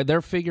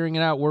 They're figuring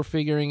it out. We're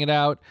figuring it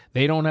out.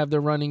 They don't have their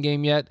running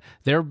game yet.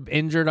 They're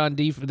injured on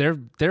defense.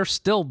 They're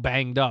still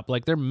banged up.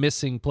 They're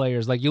missing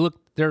players. You look,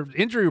 their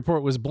injury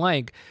report was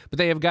blank, but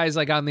they have guys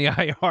on the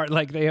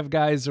IR. They have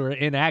guys who are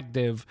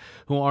inactive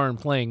who aren't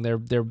playing.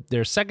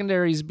 Their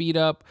secondary's beat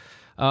up.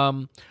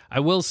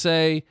 I will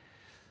say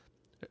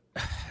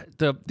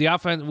the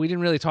offense. We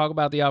didn't really talk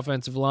about the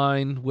offensive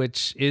line,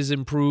 which is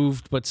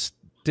improved, but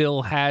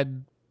still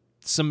had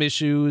some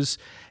issues,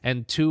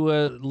 and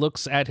Tua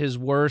looks at his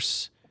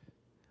worst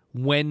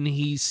when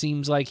he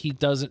seems like he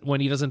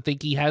doesn't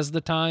think he has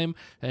the time,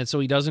 and so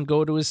he doesn't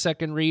go to his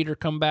second read or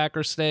come back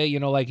or stay.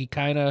 Like he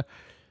kind of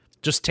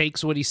just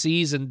takes what he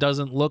sees and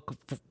doesn't look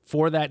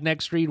for that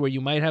next read where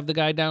you might have the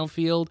guy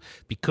downfield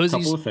because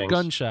he's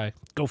gun shy.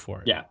 Go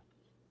for it. Yeah,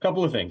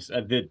 couple of things.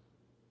 The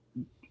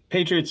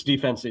Patriots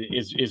defense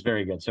is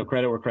very good, so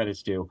credit where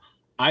credit's due.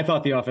 I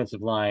thought the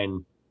offensive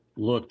line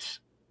looked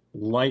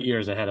light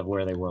years ahead of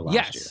where they were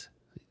last year.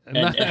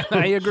 And,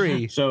 I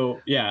agree.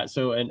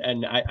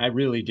 I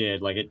really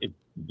did like it.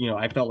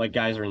 I felt like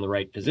guys are in the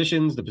right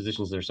positions, the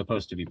positions they're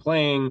supposed to be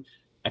playing.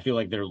 I feel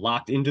like they're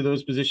locked into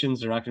those positions.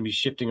 They're not going to be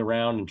shifting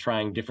around and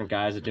trying different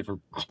guys at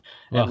different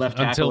at left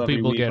tackle until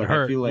people get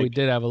hurt. We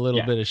did have a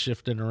little bit of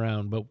shifting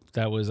around, but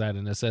that was out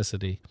of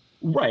necessity.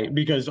 Right,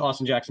 because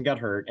Austin Jackson got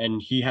hurt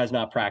and he has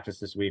not practiced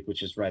this week,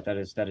 which is right. That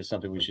is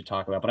something we should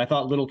talk about. But I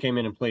thought Little came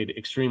in and played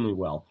extremely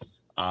well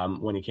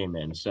when he came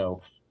in.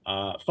 So,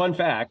 fun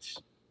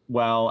fact: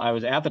 while I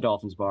was at the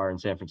Dolphins bar in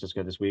San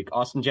Francisco this week,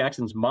 Austin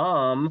Jackson's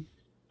mom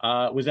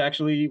was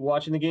actually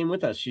watching the game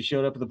with us. She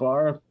showed up at the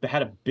bar,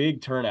 had a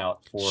big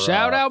turnout for.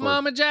 Shout out,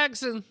 Mama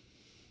Jackson.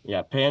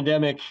 Yeah,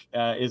 pandemic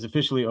is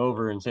officially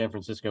over in San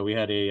Francisco. We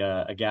had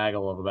a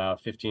gaggle of about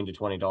 15 to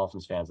 20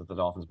 Dolphins fans at the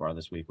Dolphins bar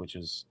this week, which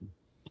is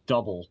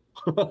double,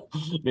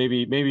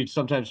 maybe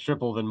sometimes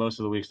triple than most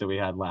of the weeks that we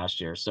had last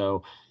year.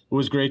 So it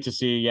was great to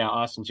see. Yeah,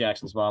 Austin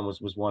Jackson's mom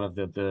was one of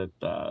the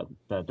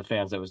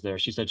fans that was there.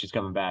 She said she's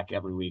coming back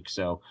every week.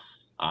 So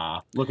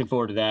looking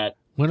forward to that.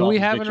 When are we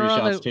having her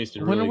on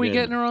when are we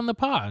getting her on the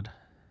pod?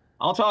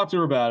 I'll talk to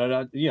her about it.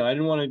 I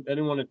didn't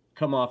want to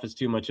come off as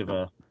too much of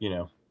a,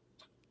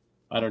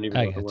 I don't even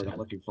know what the word I'm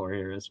looking for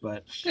here is,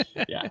 but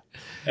yeah.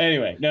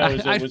 Anyway, no,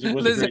 it was a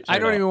great I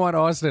don't even want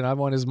Austin. I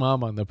want his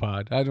mom on the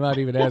pod. I'm not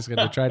even asking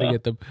to try to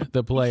get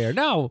the player.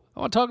 No,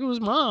 I want to talk to his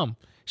mom.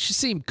 She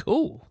seemed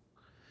cool.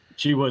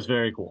 She was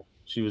very cool.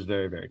 She was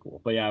very, very cool.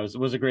 But yeah, it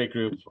was a great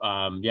group.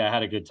 I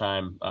had a good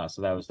time.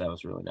 So that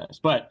was really nice.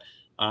 But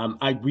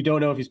we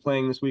don't know if he's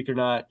playing this week or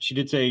not. She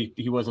did say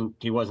he wasn't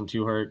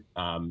too hurt.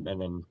 And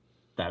then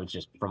that was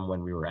just from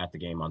when we were at the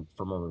game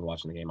from when we were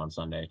watching the game on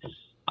Sunday.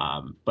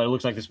 But it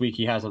looks like this week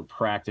he hasn't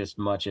practiced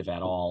much, if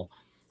at all.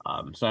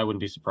 So I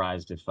wouldn't be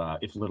surprised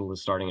if Little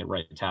is starting at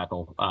right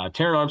tackle.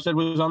 Terran Armstead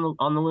was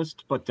on the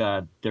list, but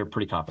they're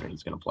pretty confident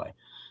he's going to play.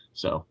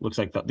 So looks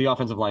like the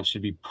offensive line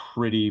should be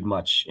pretty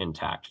much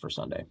intact for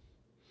Sunday.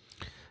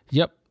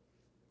 Yep.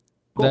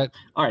 Cool.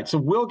 All right, so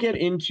we'll get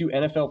into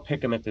NFL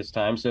Pick'em at this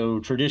time. So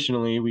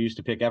traditionally, we used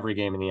to pick every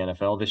game in the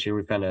NFL. This year,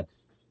 we've kind of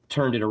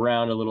turned it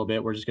around a little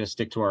bit. We're just going to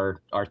stick to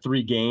our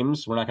 3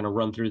 games. We're not going to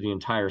run through the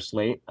entire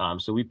slate.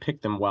 So we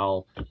picked them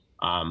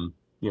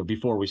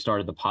before we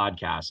started the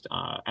podcast.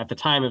 At the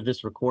time of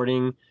this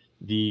recording,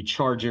 the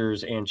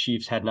Chargers and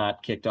Chiefs had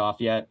not kicked off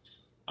yet.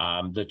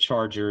 The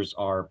Chargers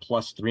are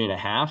plus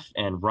 3.5,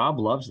 and Rob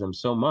loves them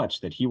so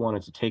much that he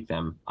wanted to take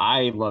them.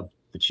 I love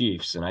the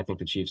Chiefs, and I think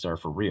the Chiefs are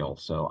for real.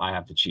 So I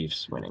have the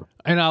Chiefs winning.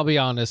 And I'll be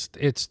honest,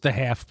 it's the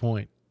half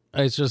point.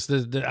 It's just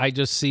I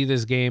just see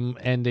this game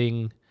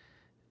ending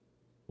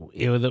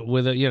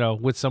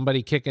with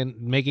somebody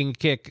making a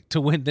kick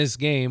to win this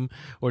game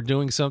or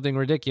doing something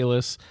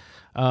ridiculous.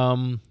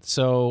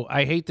 So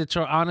I hate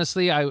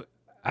honestly, I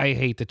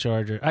hate the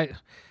Chargers.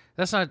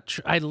 That's not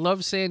true. I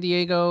love San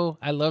Diego.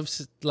 I love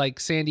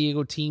San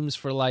Diego teams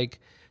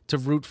to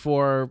root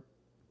for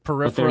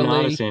peripherally. But they're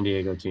not a San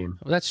Diego team.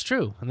 Well, that's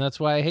true, and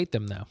that's why I hate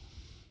them now.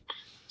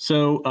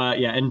 So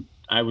and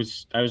I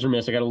was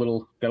remiss. I got a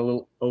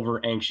little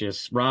over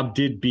anxious. Rob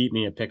did beat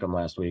me at Pick'em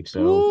last week,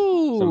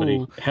 so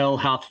somebody hell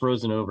hath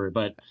frozen over.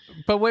 But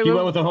wait, he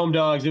went with the home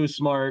dogs. It was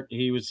smart.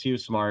 He was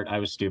smart. I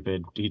was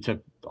stupid. He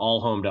took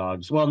all home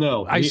dogs. Well,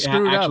 no, I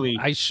screwed up.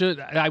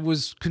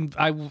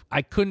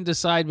 I couldn't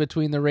decide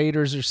between the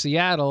Raiders or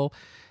Seattle,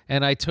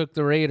 and I took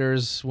the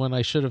Raiders when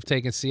I should have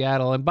taken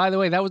Seattle. And by the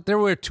way, there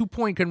were a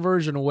 2-point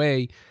conversion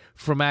away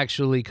from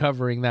actually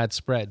covering that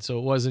spread, so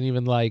it wasn't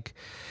even all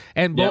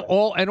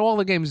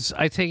the games.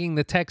 I taking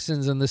the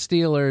Texans and the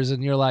Steelers,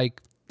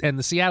 and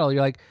the Seattle.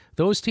 You're like,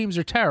 those teams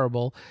are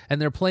terrible,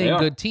 and they're playing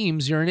good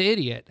teams. You're an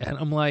idiot, and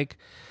I'm like,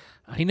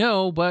 I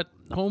know, but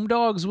home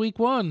dogs week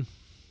 1.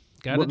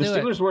 The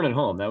Steelers weren't at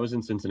home. That was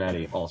in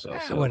Cincinnati also.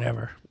 So.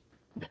 Whatever.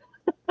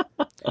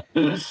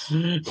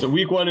 So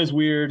week 1 is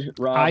weird.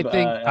 Rob,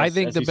 I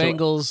think the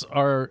Bengals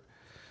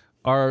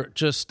are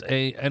just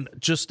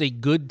a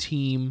good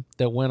team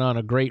that went on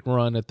a great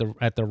run at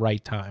the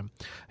right time.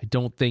 I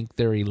don't think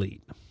they're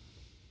elite.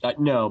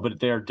 No, but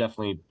they're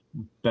definitely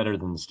better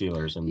than the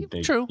Steelers,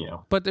 and true.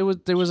 But they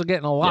was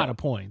getting a lot of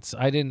points.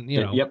 I didn't.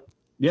 Yep.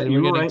 Yeah,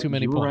 you were right. Too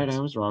many points. Right, I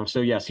was wrong.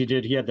 So yes, he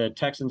did. He had the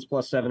Texans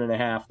plus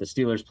 7.5, the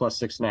Steelers plus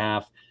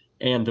 6.5,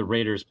 and the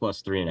Raiders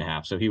plus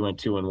 3.5. So he went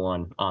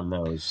 2-1 on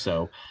those.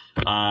 So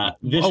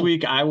this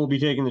week I will be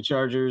taking the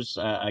Chargers.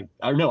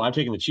 I'm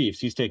taking the Chiefs.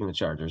 He's taking the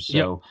Chargers.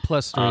 So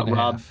plus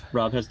 3.5.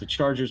 Rob has the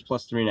Chargers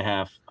plus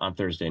 3.5 on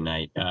Thursday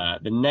night.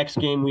 The next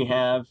game we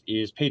have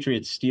is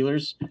Patriots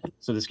Steelers.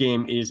 So this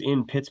game is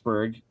in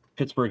Pittsburgh.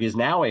 Pittsburgh is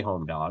now a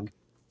home dog.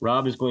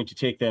 Rob is going to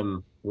take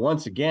them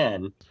once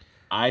again.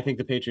 I think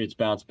the Patriots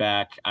bounce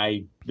back.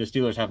 The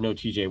Steelers have no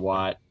TJ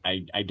Watt.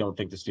 I don't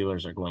think the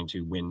Steelers are going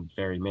to win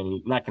very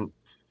many.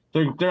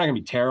 They're not going to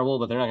be terrible,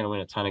 but they're not going to win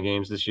a ton of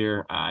games this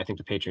year. I think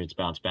the Patriots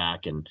bounce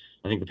back, and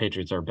I think the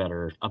Patriots are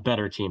a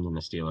better team than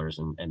the Steelers,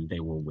 and they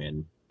will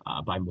win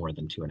by more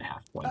than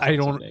 2.5 points. I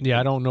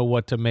don't know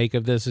what to make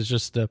of this. It's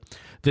just the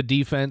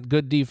defense.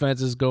 Good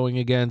defense is going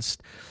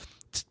against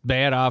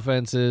bad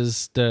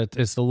offenses.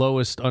 It's the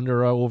lowest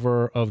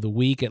under/over of the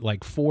week at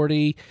like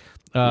 40.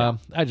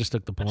 I just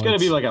took the points. It's going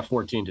to be like a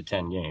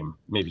 14-10 game,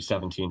 maybe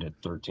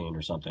 17-13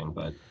 or something,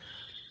 but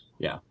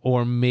yeah.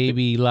 Or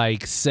maybe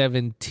like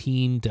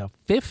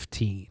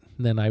 17-15.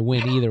 Then I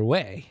win either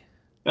way.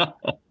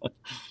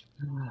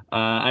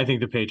 I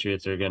think the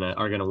Patriots are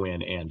gonna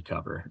win and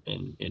cover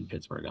in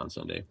Pittsburgh on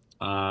Sunday.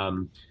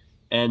 And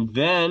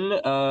then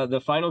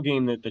the final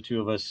game that the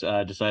two of us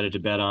decided to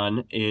bet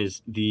on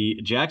is the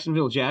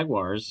Jacksonville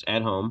Jaguars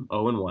at home,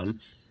 0-1,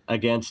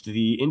 against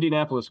the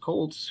Indianapolis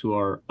Colts, who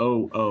are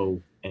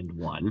 0-1.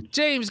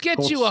 James,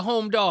 you a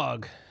home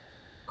dog.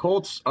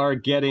 Colts are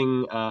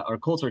giving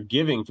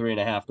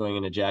 3.5 going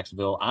into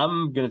Jacksonville.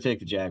 I'm going to take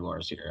the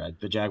Jaguars here.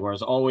 The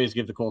Jaguars always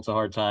give the Colts a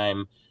hard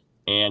time,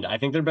 and I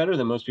think they're better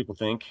than most people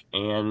think.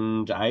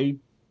 And I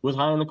was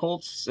high on the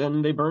Colts,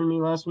 and they burned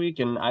me last week,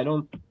 and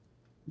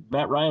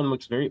Matt Ryan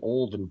looks very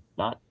old and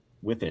not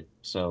with it.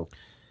 So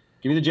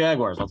give me the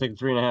Jaguars. I'll take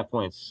the 3.5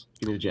 points.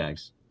 Give me the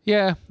Jags.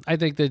 Yeah, I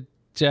think the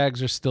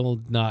Jags are still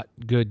not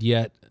good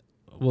yet.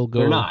 We'll go.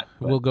 They're not.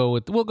 We'll go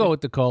with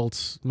the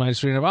Colts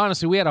 -3.5.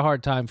 Honestly, we had a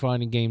hard time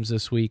finding games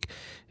this week.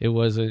 We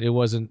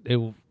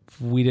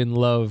didn't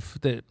love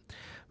the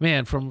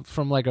man from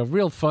like a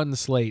real fun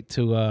slate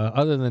to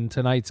other than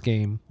tonight's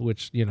game,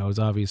 which is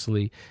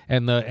obviously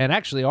and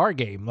actually our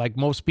game. Like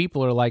most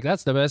people are like,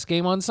 that's the best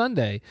game on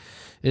Sunday,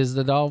 is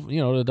the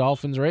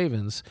Dolphins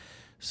Ravens.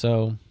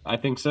 So I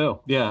think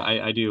so. Yeah,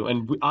 I do.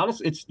 And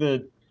honestly,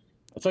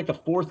 it's like the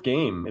fourth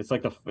game. It's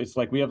like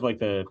we have like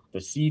the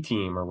C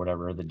team or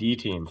whatever, the D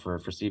team for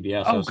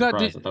CBS. Oh God,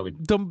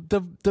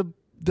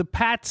 the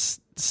Pats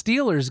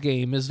Steelers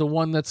game is the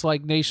one that's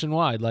like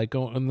nationwide, like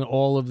in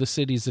all of the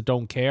cities that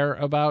don't care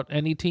about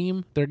any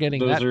team. They're getting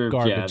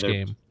garbage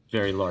game.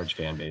 Very large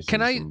fan base.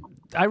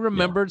 I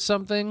remembered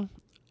something.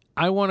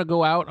 I want to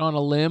go out on a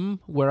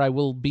limb where I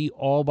will be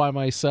all by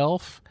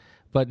myself,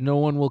 but no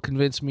one will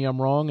convince me I'm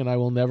wrong, and I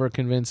will never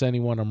convince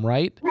anyone I'm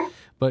right.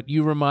 But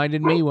you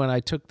reminded me when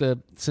I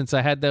since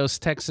I had those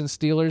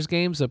Texans-Steelers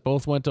games that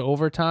both went to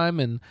overtime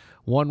and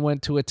one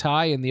went to a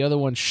tie and the other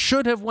one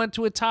should have went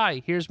to a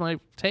tie. Here's my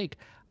take.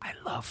 I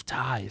love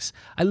ties.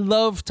 I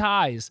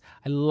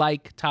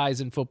like ties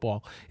in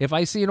football. If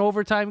I see an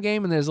overtime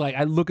game and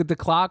I look at the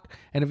clock,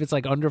 and if it's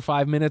like under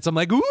 5 minutes, I'm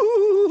like,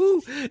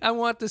 ooh, I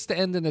want this to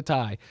end in a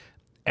tie.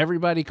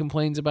 Everybody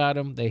complains about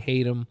them. They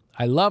hate them.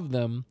 I love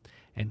them.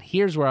 And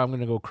here's where I'm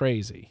going to go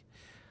crazy.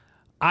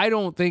 I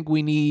don't think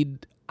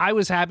I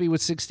was happy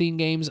with 16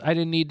 games. I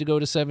didn't need to go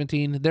to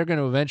 17. They're going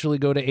to eventually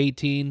go to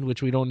 18,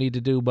 which we don't need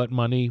to do, but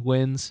money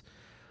wins.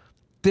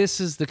 This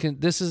is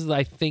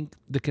I think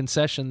the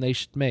concession they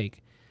should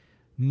make.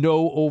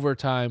 No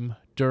overtime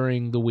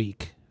during the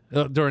week,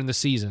 during the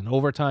season.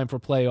 Overtime for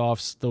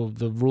playoffs,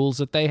 the rules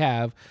that they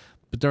have,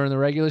 but during the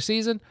regular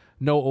season,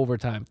 no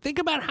overtime. Think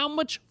about how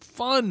much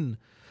fun.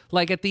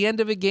 Like at the end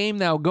of a game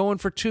now, going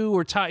for 2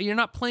 or tie, you're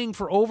not playing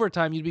for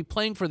overtime. You'd be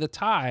playing for the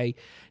tie.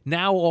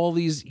 Now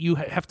you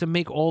have to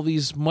make all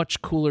these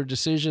much cooler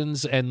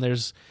decisions, and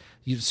there's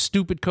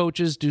stupid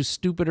coaches do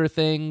stupider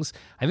things.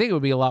 I think it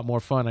would be a lot more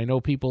fun. I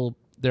know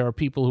there are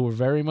people who are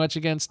very much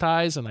against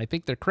ties, and I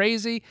think they're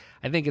crazy.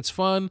 I think it's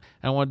fun.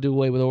 I want to do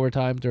away with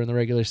overtime during the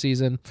regular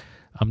season.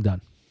 I'm done.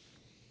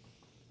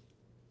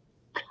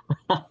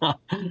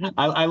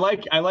 I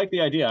like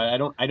the idea. I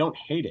don't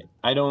hate it.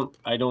 I don't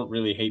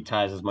really hate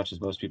ties as much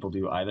as most people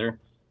do either.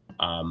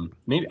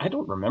 Maybe I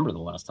don't remember the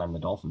last time the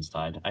Dolphins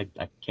tied. I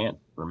can't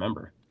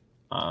remember.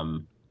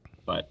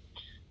 But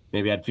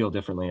maybe I'd feel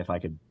differently if I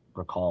could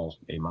recall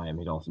a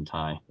Miami Dolphin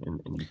tie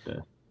in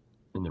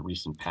the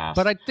recent past.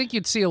 But I think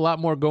you'd see a lot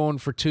more going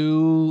for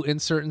 2 in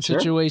certain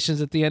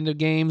situations at the end of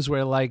games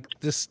where like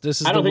this is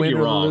the win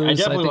or lose. I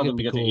definitely want them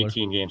to get to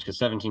 18 games because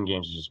 17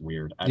 games is just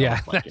weird.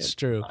 That's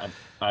true.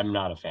 I'm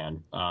not a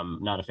fan.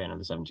 Not a fan of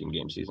the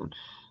 17-game season.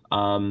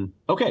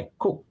 Okay,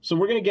 cool. So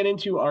we're going to get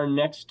into our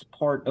next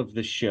part of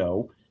the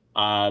show.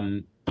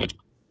 We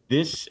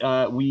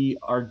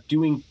are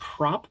doing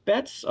prop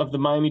bets of the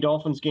Miami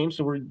Dolphins game.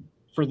 So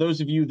for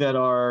those of you that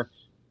are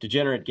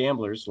degenerate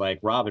gamblers like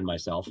Rob and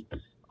myself,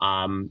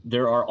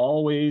 there are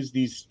always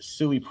these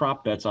silly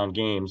prop bets on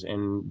games,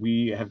 and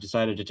we have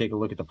decided to take a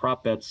look at the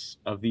prop bets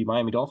of the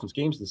Miami Dolphins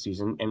games this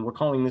season, and we're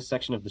calling this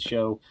section of the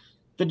show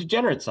the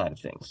degenerate side of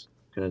things,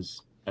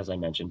 because, as I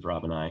mentioned,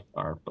 Rob and I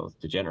are both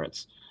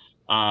degenerates.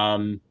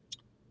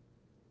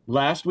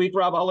 last week,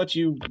 Rob, I'll let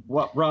you.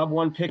 Rob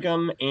won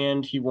Pick'em,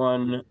 and he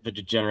won the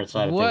degenerate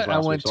side of things last I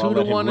went week. So I'll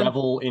let him 2-1.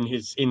 revel in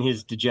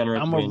his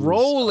degenerate. I'm wins a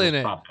roll of in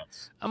it. prop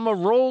bets. I'm a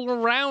roll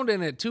around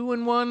in it.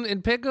 2-1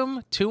 in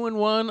Pick'em,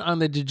 2-1 on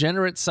the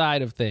degenerate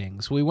side of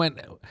things.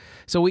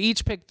 So we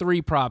each picked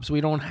 3 props.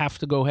 We don't have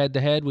to go head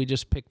to head. We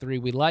just pick 3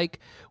 we like.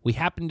 We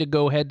happened to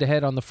go head to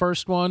head on the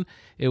first one.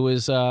 It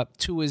was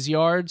 2 is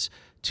yards,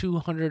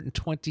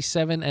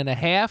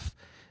 227.5.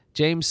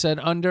 James said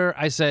under.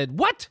 I said,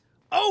 what?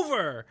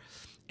 Over.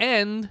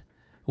 And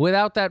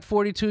without that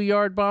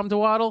 42-yard bomb to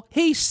Waddle,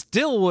 he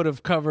still would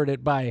have covered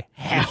it by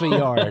half a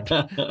yard.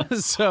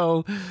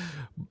 So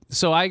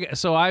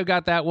I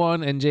got that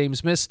one, and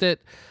James missed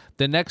it.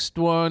 The next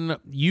one,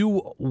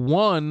 you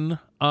won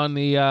on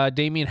the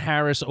Damian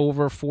Harris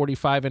over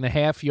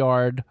 45.5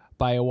 yard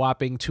by a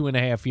whopping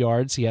 2.5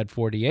 yards. He had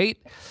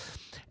 48.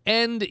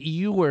 And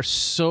you were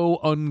so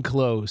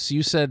unclose.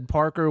 You said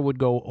Parker would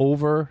go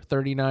over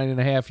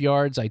 39.5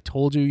 yards. I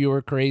told you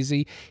were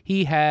crazy.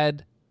 He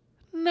had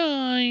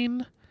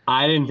 9.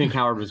 I didn't think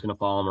Howard was going to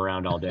follow him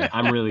around all day.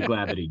 I'm really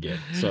glad that he did.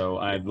 So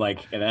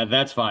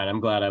that's fine. I'm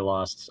glad I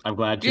lost. I'm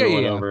glad Joe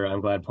went over.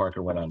 I'm glad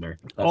Parker went under.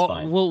 That's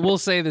fine. We'll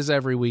say this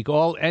every week.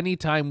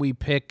 Anytime we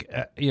pick,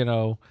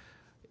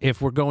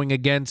 if we're going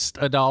against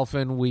a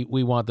Dolphin,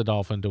 we want the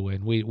Dolphin to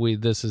win.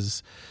 This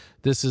is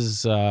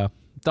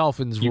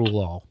Dolphins rule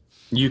all.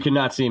 You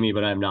cannot see me,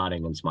 but I'm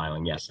nodding and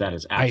smiling. Yes, that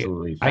is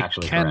absolutely factually correct.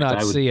 I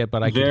cannot see it,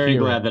 but I can hear it. Very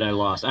glad that I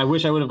lost. I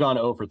wish I would have gone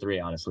 0 for 3,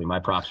 honestly. My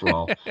props were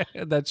all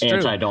That's true.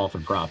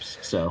 Anti-Dolphin props.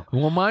 So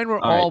mine were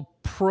all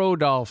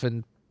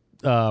pro-Dolphin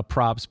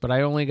props, but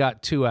I only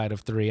got 2 out of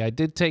 3. I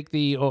did take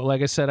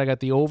like I said, I got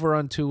the over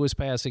on 2 was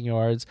passing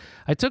yards.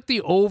 I took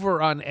the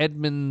over on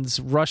Edmonds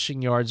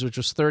rushing yards, which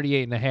was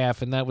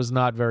 38.5, and that was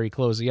not very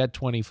close. He had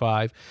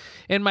 25.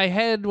 In my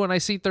head, when I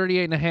see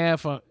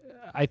 38.5,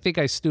 I think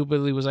I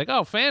stupidly was like,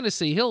 oh,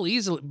 fantasy, he'll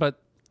easily, but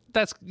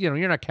that's,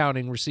 you're not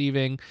counting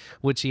receiving,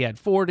 which he had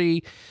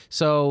 40,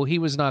 so he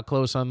was not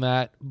close on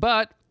that.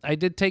 But I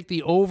did take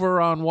the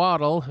over on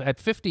Waddle at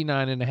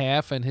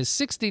 59.5 and his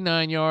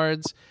 69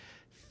 yards.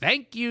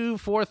 Thank you,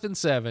 4th and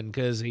 7,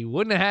 because he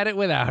wouldn't have had it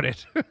without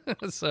it.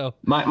 So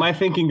my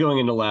thinking going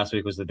into last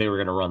week was that they were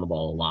going to run the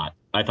ball a lot.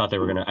 I thought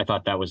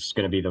that was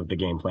going to be the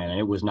game plan, and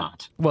it was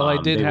not. Well,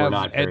 I did have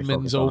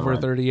Edmonds over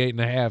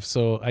 38.5,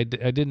 so I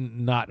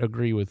didn't not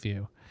agree with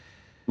you.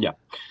 Yeah.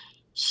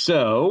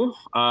 So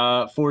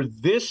for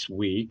this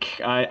week,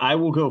 I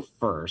will go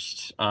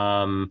first. But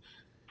I'm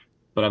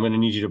going to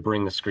need you to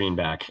bring the screen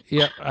back.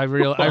 Yeah, I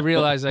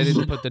realized I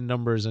didn't put the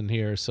numbers in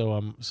here, so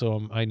I'm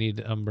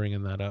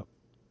bringing that up.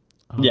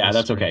 Yeah,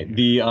 that's okay.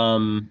 Here.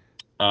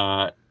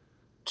 The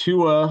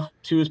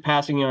Tua's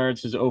passing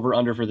yards, his over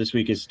under for this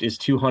week is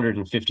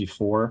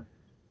 254.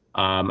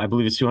 I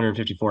believe it's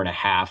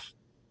 254.5.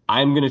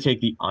 I'm going to take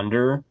the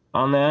under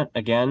on that.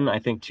 Again, I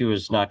think Tua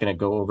is not going to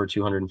go over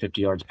 250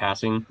 yards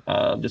passing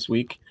this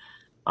week.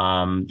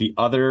 The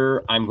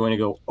other, I'm going to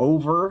go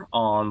over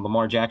on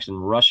Lamar Jackson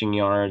rushing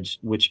yards,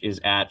 which is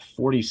at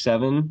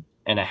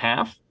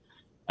 47.5.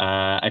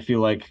 I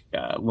feel like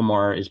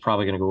Lamar is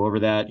probably going to go over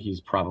that.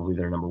 He's probably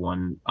their number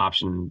 1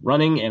 option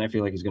running, and I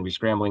feel like he's going to be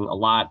scrambling a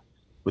lot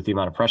with the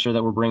amount of pressure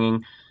that we're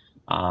bringing.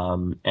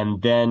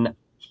 And then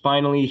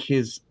finally,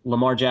 his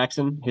Lamar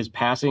Jackson, his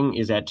passing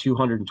is at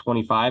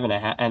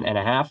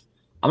 225.5.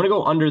 I'm going to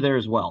go under there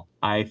as well.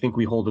 I think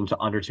we hold him to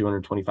under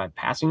 225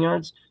 passing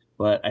yards,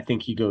 but I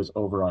think he goes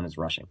over on his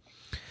rushing.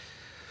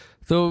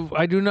 So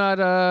I do not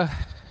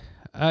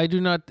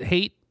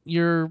hate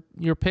your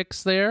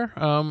picks there,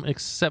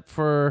 except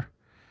for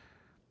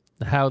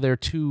how they're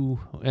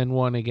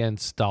 2-1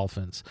 against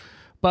Dolphins.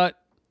 But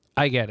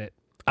I get it.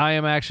 I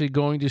am actually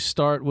going to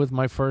start with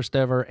my first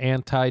ever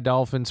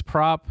anti-Dolphins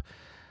prop.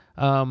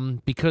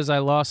 Because I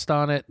lost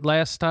on it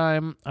last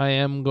time, I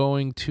am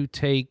going to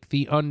take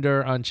the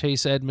under on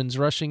Chase Edmonds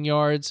rushing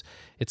yards.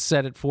 It's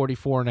set at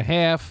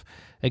 44.5.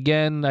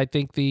 Again, I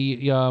think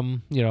we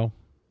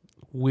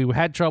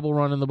had trouble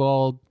running the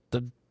ball.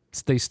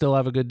 They still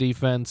have a good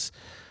defense.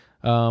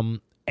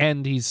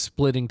 And he's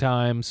splitting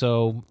time,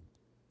 so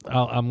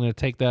I'm going to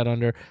take that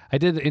under. I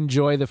did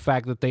enjoy the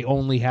fact that they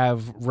only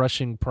have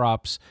rushing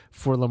props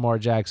for Lamar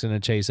Jackson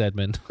and Chase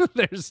Edmonds.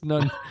 There's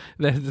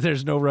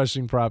no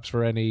rushing props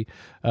for any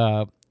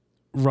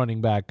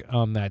running back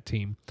on that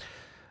team,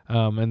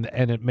 and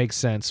it makes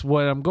sense.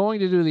 What I'm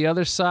going to do the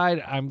other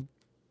side, I'm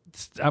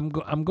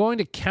going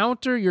to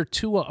counter your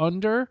Tua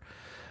under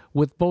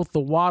with both the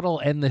Waddle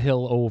and the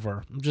Hill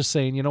over. I'm just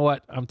saying, you know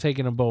what? I'm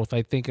taking them both.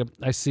 I think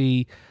I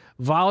see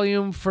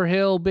volume for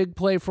Hill, big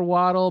play for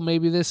Waddle.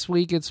 Maybe this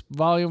week it's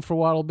volume for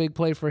Waddle, big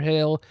play for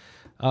Hill.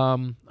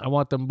 I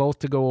want them both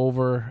to go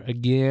over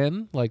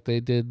again like they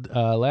did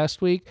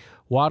last week.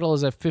 Waddle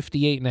is at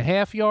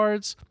 58.5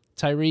 yards.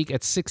 Tyreek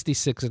at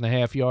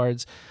 66.5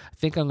 yards. I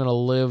think I'm going to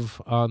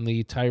live on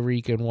the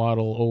Tyreek and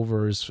Waddle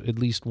overs, at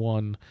least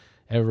one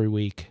every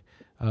week,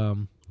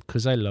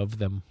 because I love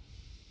them.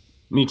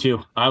 Me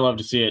too. I love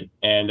to see it,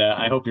 and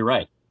I hope you're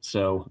right.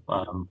 So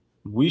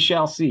we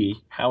shall see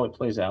how it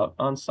plays out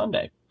on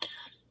Sunday.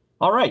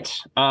 All right.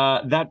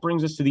 That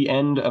brings us to the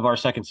end of our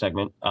second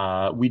segment.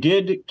 We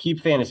did keep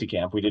fantasy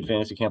camp. We did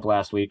fantasy camp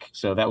last week.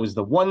 So that was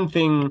the one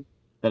thing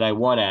that I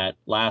won at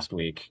last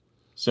week.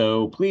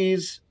 So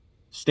please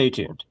stay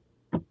tuned.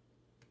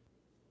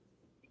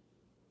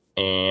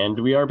 And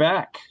we are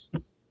back.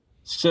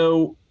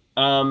 So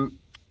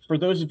for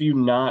those of you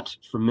not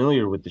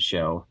familiar with the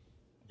show,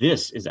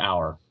 this is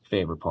our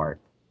favorite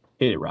part.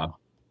 Hit it, Rob.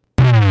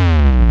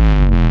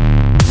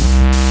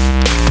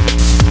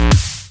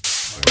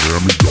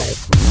 Miami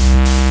Dolphins.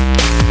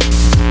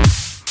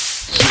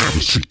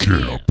 Fantasy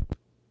camp.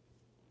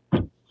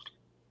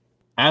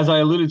 As I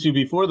alluded to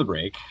before the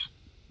break,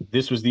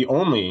 this was the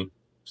only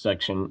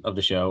section of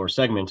the show or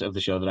segment of the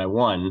show that I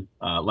won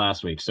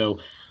last week. So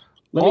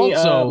let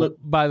me,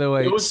 by the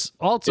way, it was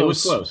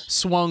close.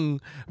 Swung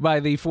by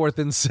the 4th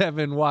and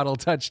 7 Waddle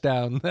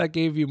touchdown. That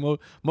gave you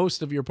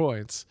most of your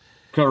points.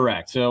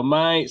 Correct.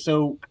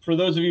 So for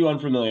those of you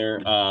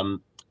unfamiliar,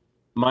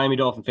 Miami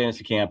Dolphin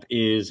Fantasy Camp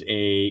is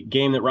a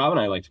game that Rob and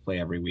I like to play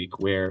every week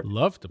where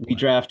we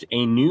draft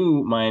a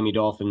new Miami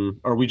Dolphin,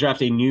 or we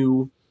draft a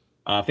new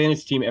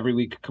fantasy team every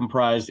week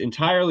comprised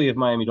entirely of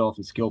Miami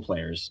Dolphin skill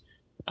players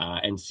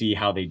and see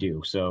how they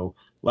do. So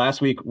last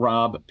week,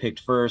 Rob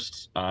picked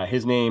first.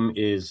 His team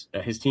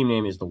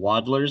name is the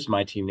Waddlers.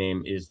 My team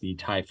name is the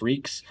Ty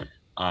Freaks.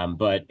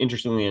 But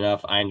interestingly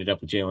enough, I ended up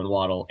with Jalen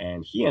Waddle,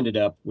 and he ended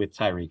up with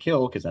Tyreek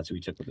Hill because that's who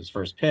he took with his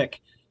first pick.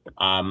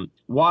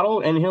 Waddle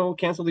and Hill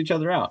canceled each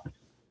other out.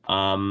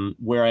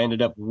 Where I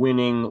ended up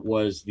winning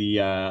was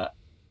the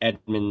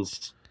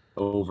Edmonds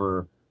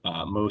over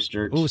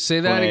Mostert. Oh, say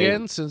that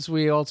again, since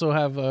we also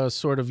have a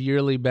sort of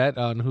yearly bet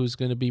on who's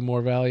going to be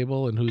more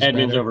valuable and who's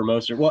Edmonds better. over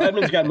Mostert. Well,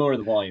 Edmonds got more of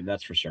the volume,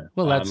 that's for sure.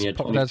 Well, that's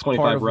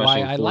part of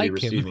rushing, why I like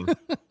receiving. him.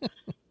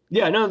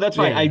 Yeah, no, that's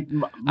fine.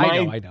 Yeah.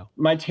 I know.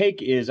 My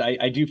take is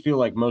I do feel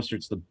like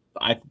Mostert's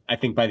I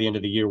think by the end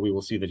of the year we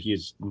will see that he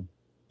is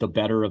the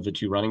better of the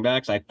two running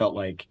backs. I felt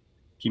like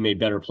he made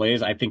better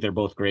plays. I think they're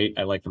both great.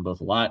 I like them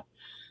both a lot.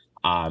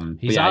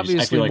 He's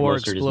obviously I feel like more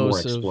Mostert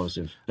explosive. Is more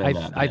explosive than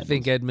I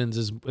think Edmonds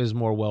is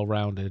more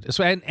well-rounded.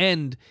 So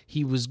and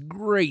he was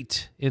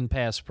great in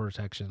pass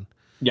protection.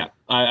 Yeah,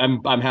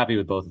 I'm happy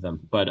with both of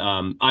them. But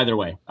either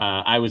way,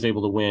 I was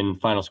able to win.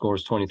 Final score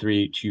is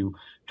 23-20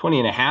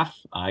 and a half.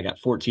 I got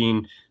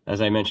 14,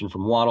 as I mentioned,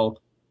 from Waddle.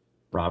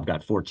 Rob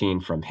got 14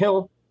 from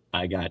Hill.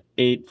 I got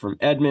 8 from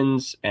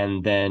Edmonds,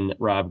 and then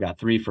Rob got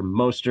 3 from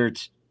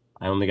Mostert.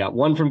 I only got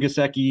 1 from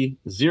Gesicki,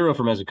 0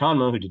 from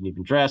Ezekonmo, who didn't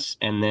even dress,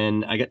 and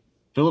then I got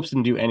Phillips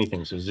didn't do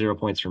anything, so 0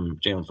 points from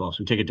Jalen Phillips.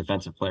 We take a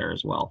defensive player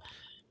as well.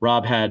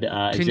 Rob had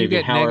Can Xavier you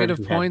get Howard,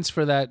 negative points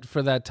for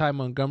that Ty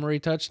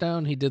Montgomery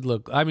touchdown? He did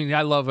look. I mean,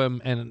 I love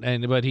him,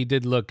 but he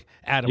did look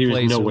out of place.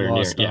 He was nowhere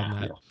near.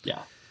 That.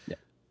 Yeah.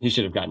 He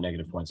should have gotten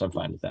negative points. I'm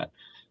fine with that.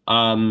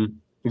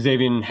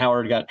 Xavier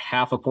Howard got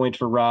half a point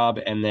for Rob,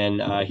 and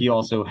then he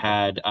also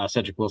had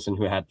Cedric Wilson,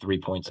 who had 3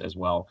 points as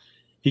well.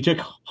 He took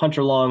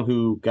Hunter Long,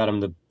 who got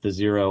him the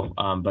 0,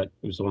 but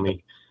it was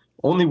only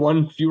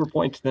 1 fewer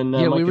point than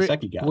Mike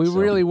Gesicki got. We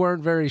really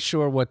weren't very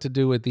sure what to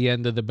do at the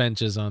end of the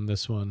benches on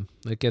this one.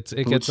 It gets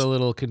a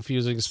little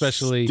confusing,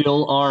 especially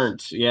still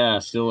aren't. Yeah,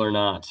 still are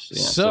not.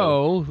 Yeah,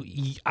 so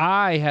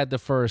I had the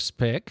first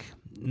pick.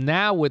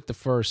 Now with the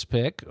first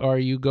pick, are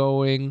you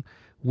going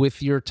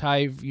with your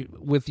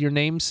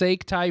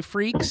namesake Ty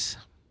Freaks?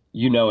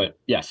 You know it.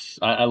 Yes,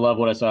 I love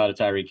what I saw out of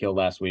Tyreek Hill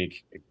last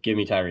week. Give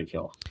me Tyreek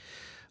Hill.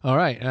 All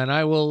right, and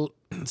I will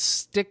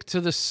stick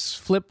to the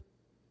flipped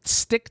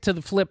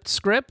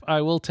script.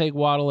 I will take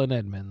Waddle and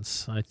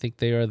Edmonds. I think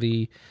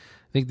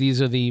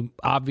these are the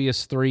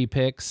obvious 3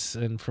 picks,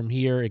 and from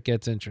here it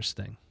gets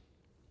interesting.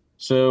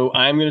 So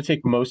I'm going to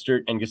take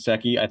Mostert and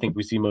Gesicki. I think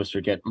we see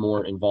Mostert get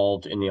more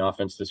involved in the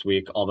offense this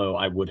week, although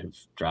I would have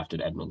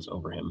drafted Edmonds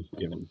over him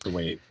given the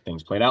way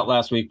things played out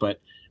last week.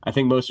 But I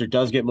think Mostert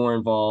does get more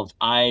involved.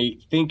 I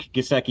think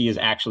Gesicki is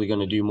actually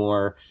going to do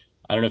more.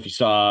 I don't know if you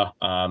saw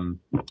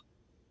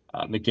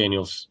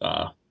McDaniel's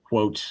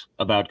quote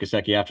about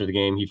Gesicki after the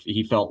game.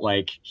 He felt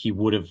like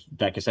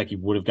Gesicki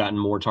would have gotten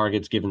more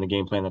targets given the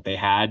game plan that they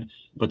had,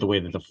 but the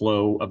way that the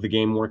flow of the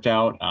game worked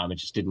out, it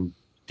just didn't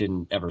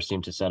ever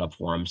seem to set up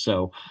for him.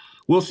 So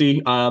we'll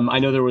see. I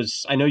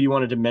know you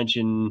wanted to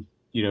mention,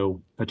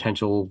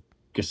 potential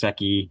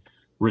Gesicki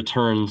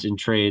returns in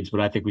trades, but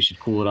I think we should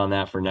cool it on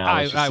that for now.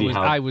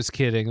 I was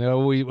kidding.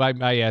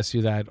 I asked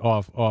you that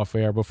off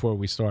air before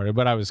we started,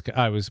 but I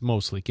was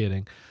mostly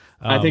kidding.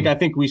 I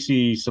think we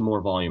see some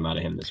more volume out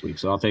of him this week.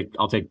 So I'll do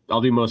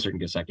Mostert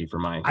and Gesicki for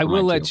my. I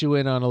will let you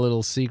in on a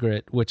little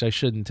secret, which I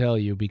shouldn't tell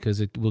you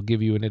because it will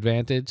give you an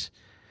advantage.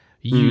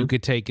 You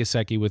could take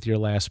Gesicki with your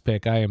last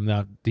pick. I am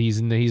not. He's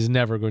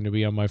never going to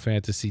be on my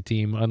fantasy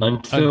team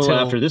until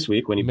after this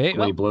week when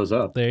he blows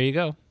up. There you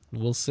go.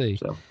 We'll see.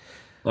 So,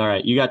 all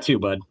right, you got 2,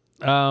 bud.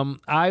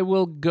 I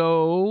will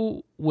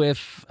go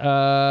with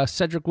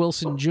Cedric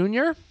Wilson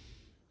Jr.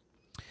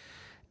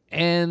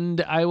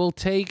 And I will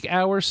take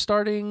our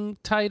starting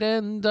tight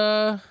end,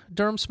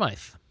 Durham Smythe.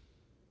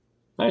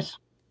 Nice.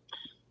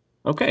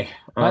 Okay.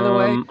 By the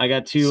way, I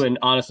got 2, and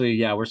honestly,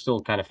 yeah, we're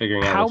still kind of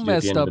figuring out how what to do at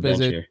the messed end up of the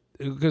bench is it? here.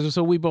 because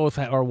so we both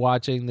are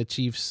watching the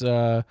Chiefs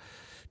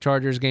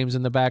Chargers games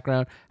in the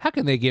background. How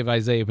can they give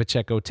Isaiah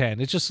Pacheco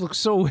 10? It just looks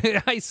so.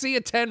 I see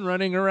a 10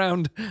 running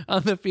around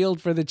on the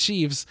field for the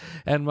Chiefs,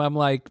 and I'm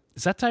like,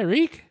 is that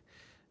Tyreek?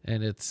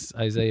 And it's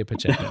Isaiah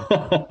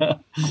Pacheco.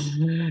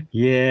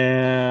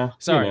 Yeah.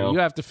 Sorry, you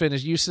have to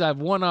finish. You still have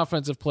one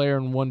offensive player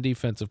and one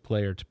defensive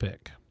player to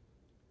pick.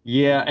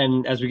 Yeah,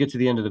 and as we get to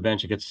the end of the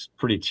bench, it gets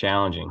pretty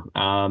challenging.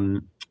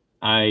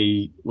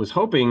 I was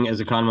hoping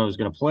as Economo was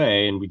going to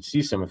play and we'd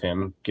see some of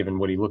him, given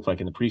what he looked like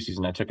in the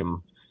preseason. I took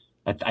him.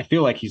 I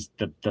feel like he's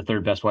the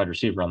third best wide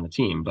receiver on the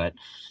team, but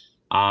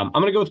I'm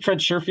going to go with Trent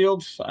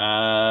Sherfield.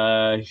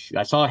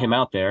 I saw him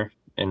out there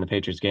in the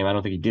Patriots game. I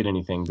don't think he did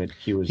anything, but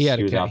he was out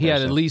there. He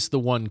had at least the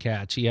one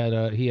catch. He had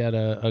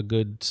a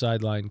good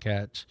sideline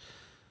catch.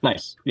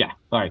 Nice. Yeah.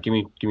 All right. Give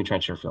me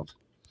Trent Sherfield.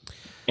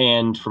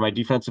 And for my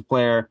defensive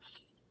player,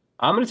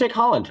 I'm going to take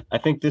Holland. I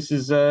think this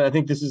is a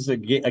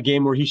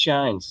game where he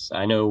shines.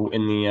 I know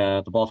in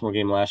the Baltimore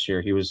game last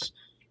year, he was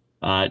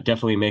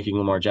definitely making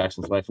Lamar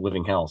Jackson's life a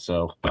living hell.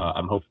 So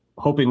I'm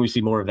hoping we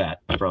see more of that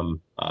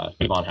from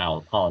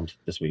Javon Holland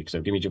this week.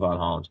 So give me Javon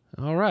Holland.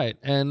 All right.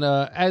 And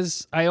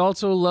as I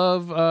also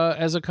love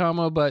as a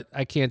comma, but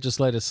I can't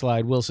just let it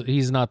slide. Wilson,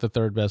 he's not the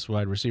third best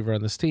wide receiver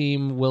on this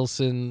team.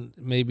 Wilson,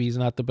 maybe he's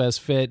not the best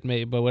fit,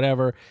 but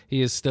whatever.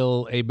 He is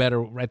still a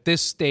better, at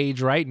this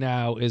stage right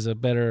now, is a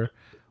better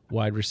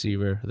wide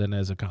receiver than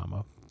as a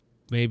comma.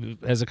 Maybe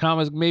as a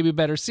comma, maybe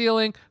better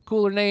ceiling,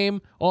 cooler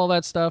name, all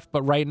that stuff.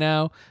 But right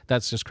now,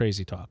 that's just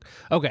crazy talk.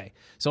 Okay,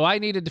 so I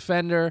need a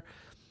defender.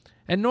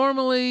 And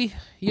normally,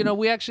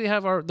 we actually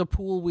have the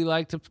pool we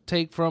like to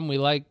take from. We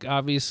like,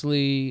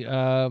 obviously,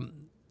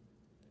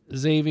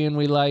 Xavier,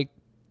 we like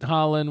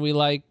Holland, we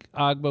like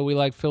Agba, we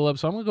like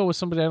Phillips. So I'm going to go with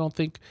somebody I don't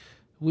think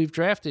we've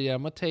drafted yet.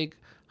 I'm going to take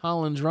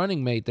Holland's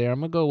running mate there. I'm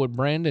going to go with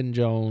Brandon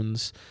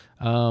Jones.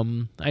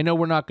 I know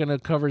we're not going to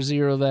cover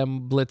zero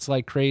them, blitz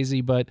like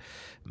crazy, but,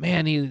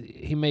 man,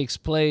 he makes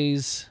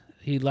plays.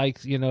 He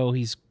likes,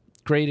 he's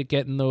great at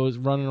getting those,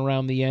 running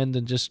around the end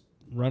and just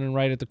running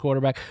right at the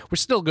quarterback. We're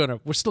still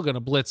gonna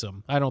blitz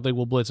him. I don't think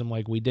we'll blitz him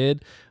like we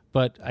did,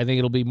 but I think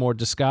it'll be more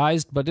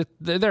disguised. But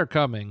they're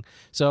coming.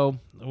 So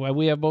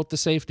we have both the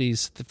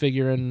safeties to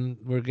figure in.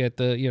 We'll get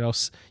the you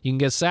can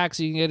get sacks,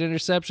 you can get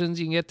interceptions,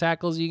 you can get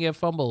tackles, you can get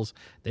fumbles.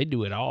 They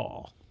do it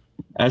all.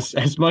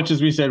 As much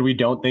as we said we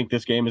don't think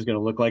this game is going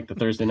to look like the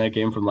Thursday night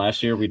game from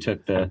last year, we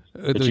took the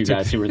two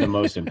guys who were the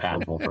most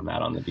impactful from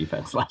that on the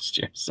defense last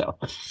year. So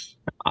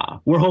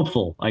we're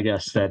hopeful, I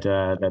guess,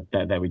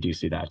 that we do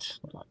see that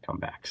come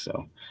back.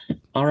 So,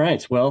 all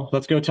right, well,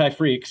 let's go Ty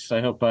Freaks.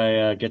 I hope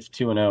I get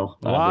to 2-0.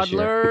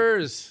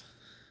 Waddlers.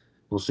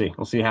 We'll see.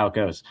 We'll see how it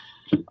goes.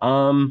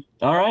 All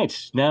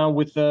right, now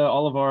with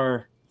all of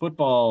our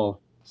football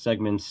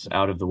segments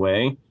out of the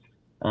way,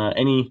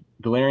 any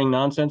glaring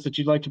nonsense that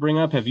you'd like to bring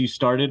up? Have you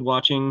started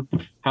watching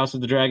House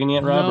of the Dragon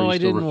yet, Rob? No, I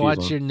didn't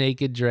watch your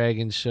Naked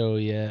Dragon show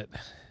yet.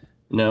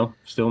 No?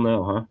 Still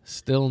no, huh?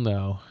 Still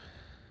no.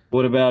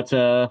 What about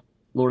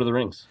Lord of the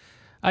Rings?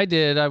 I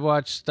did. I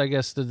watched, I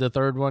guess the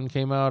third one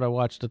came out. I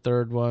watched the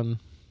third one.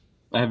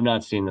 I have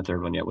not seen the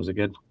third one yet. Was it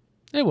good?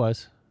 It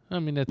was. I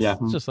mean, it's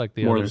just like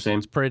the more others. Of the same.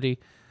 It's pretty.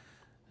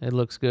 It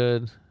looks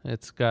good.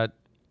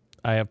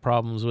 I have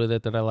problems with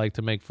it that I like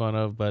to make fun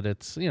of, but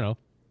it's,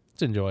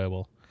 it's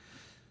enjoyable.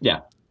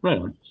 Yeah, right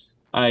on.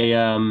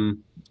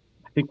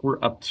 I think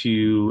we're up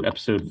to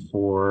episode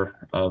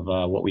 4 of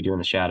What We Do in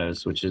the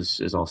Shadows, which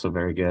is also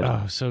very good.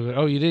 Oh, so good.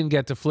 Oh, you didn't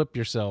get to flip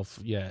yourself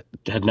yet.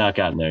 Had not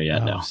gotten there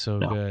yet. No. So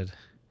no. Good.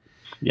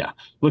 Yeah,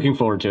 looking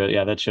forward to it.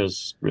 Yeah, that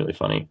show's really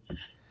funny.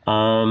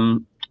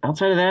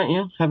 Outside of that,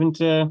 yeah,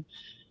 haven't.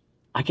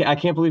 I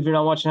can't believe you're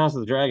not watching House of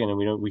the Dragon,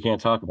 and we can't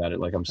talk about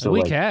it. Like I'm still.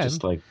 We like, can.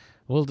 Just like.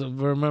 We'll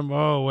remember.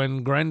 Oh,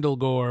 when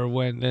Grendelgore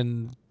went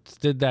and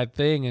did that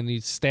thing and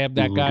he stabbed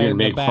that guy in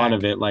the back. Make fun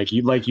of it like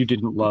you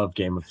didn't love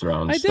Game of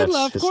Thrones. I did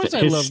love. Of course,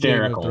 I love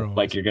Game of Thrones.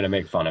 Like you're gonna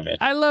make fun of it.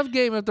 I love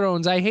Game of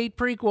Thrones. I hate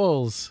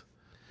prequels.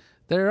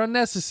 They're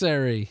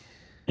unnecessary.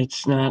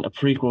 It's not a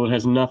prequel. It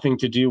has nothing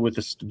to do with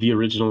the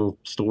original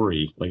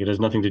story. Like it has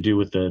nothing to do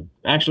with the.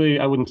 Actually,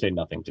 I wouldn't say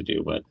nothing to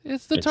do, but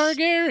it's the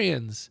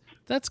Targaryens.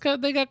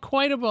 They got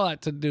quite a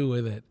lot to do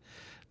with it.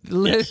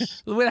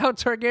 Yes. Without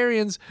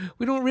Targaryens,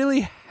 we don't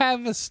really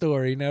have a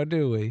story now,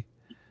 do we?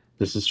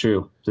 This is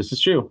true.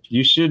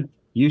 You should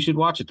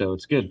watch it though.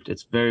 It's good.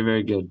 It's very,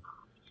 very good.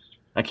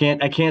 I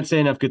can't say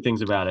enough good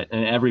things about it.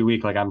 And every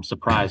week, like I'm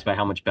surprised by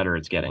how much better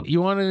it's getting.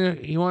 You want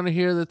to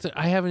hear that?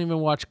 I haven't even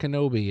watched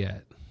Kenobi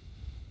yet.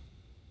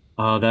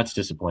 Oh, that's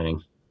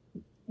disappointing.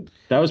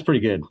 That was pretty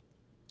good.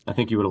 I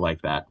think you would have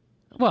liked that.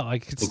 Well, I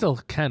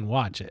still can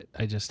watch it.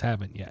 I just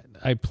haven't yet.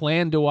 I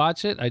plan to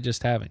watch it. I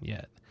just haven't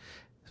yet.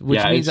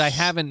 Which means I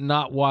haven't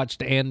not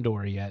watched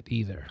Andor yet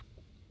either.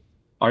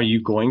 Are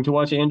you going to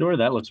watch Andor?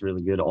 That looks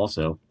really good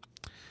also.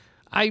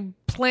 I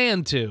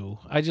plan to.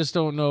 I just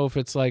don't know if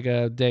it's like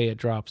a day it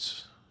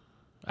drops.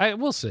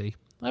 We'll see.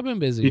 I've been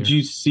busy. Did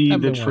you see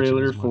the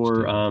trailer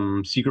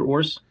for Secret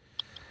Wars?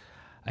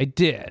 I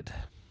did.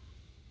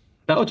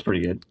 That looks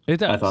pretty good. It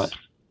does. I thought.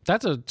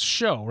 That's a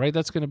show, right?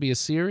 That's going to be a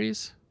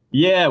series?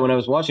 Yeah, when I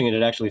was watching it,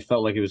 it actually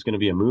felt like it was going to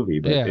be a movie,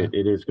 but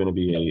it is going to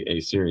be a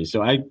series.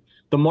 So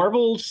the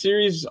Marvel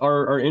series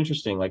are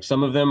interesting. Like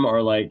some of them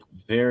are like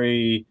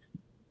very,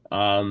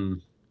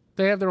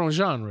 they have their own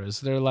genres.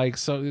 They're like,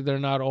 so they're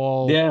not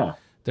all. Yeah.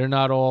 They're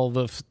not all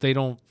they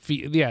don't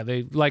feel,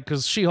 they like,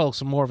 because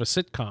She-Hulk's more of a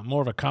sitcom,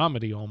 more of a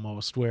comedy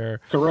almost, where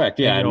correct,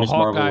 yeah, and, Miss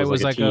Hawkeye Marvel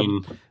was like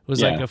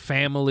like a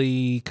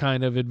family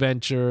kind of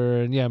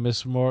adventure, and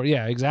Miss More,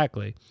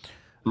 exactly,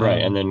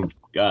 right, and then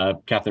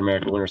Captain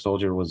America: Winter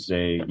Soldier was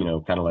a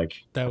kind of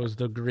like that was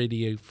the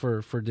gritty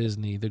for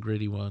Disney, the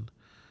gritty one.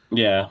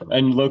 Yeah,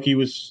 and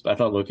I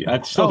thought Loki.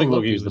 I still think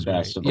Loki was the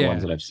best of the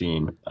ones that I've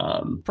seen.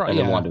 And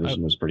then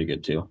WandaVision was pretty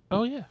good too.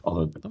 Oh yeah,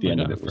 although the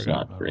end of it was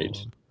not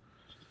great.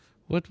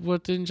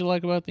 What didn't you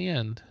like about the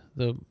end?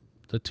 The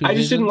two. I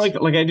just didn't like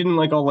I didn't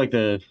like all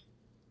the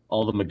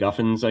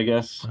MacGuffins, I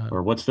guess,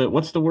 or what's the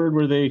word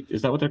where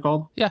is that what they're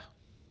called? Yeah,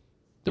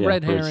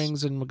 red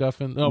herrings and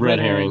MacGuffin. No, red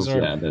herrings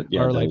are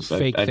like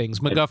fake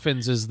things.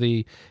 MacGuffins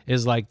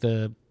is like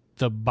the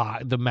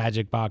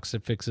magic box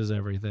that fixes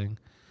everything.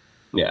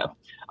 Yeah,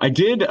 I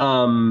did.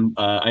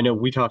 I know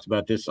we talked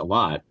about this a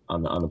lot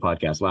on the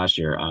podcast last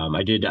year.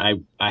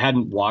 I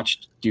hadn't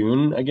watched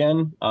Dune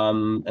again,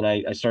 and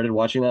I started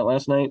watching that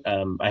last night.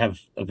 I have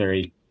a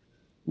very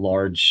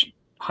large,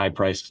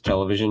 high-priced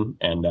television,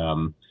 and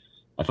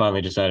I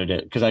finally decided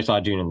it because I saw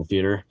Dune in the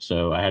theater,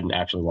 so I hadn't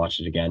actually watched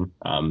it again.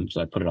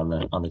 So I put it on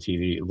the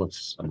TV. It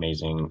looks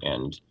amazing,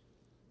 and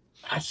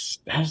that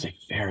is a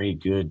very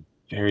good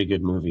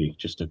movie.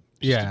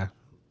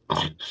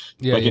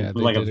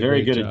 Like a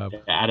very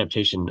good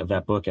adaptation of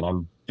that book, and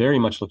I'm very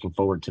much looking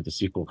forward to the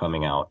sequel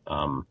coming out.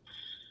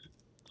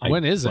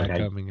 When is that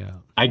coming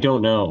out? I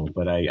don't know,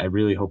 but I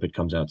really hope it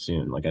comes out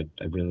soon. Like I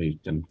really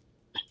am.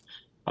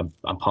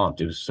 I'm pumped.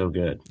 It was so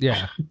good.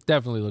 Yeah,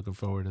 definitely looking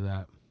forward to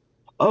that.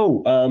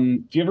 Oh,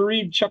 do you ever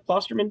read Chuck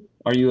Klosterman?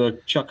 Are you a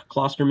Chuck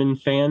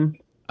Klosterman fan?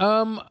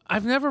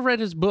 I've never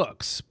read his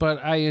books,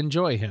 but I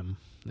enjoy him,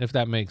 if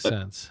that makes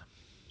sense.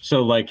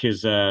 So like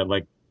his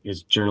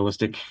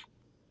journalistic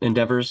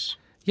endeavors.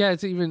 Yeah,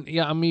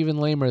 I'm even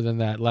lamer than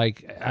that.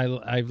 Like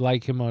I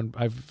like him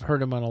I've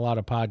heard him on a lot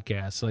of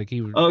podcasts. Like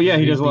he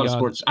does a lot of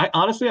sports.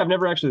 I've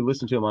never actually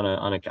listened to him on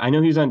a I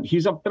know he's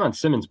been on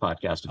Simmons'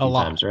 podcast a few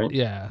times, right?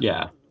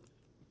 Yeah.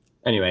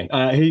 Anyway,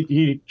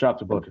 he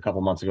dropped a book a couple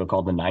months ago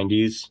called The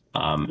 90s.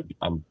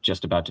 I'm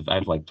just about to I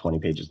have like 20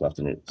 pages left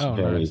in it. It's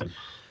nice.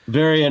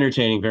 Very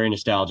entertaining, very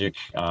nostalgic.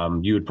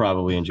 You would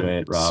probably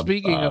enjoy it, Rob.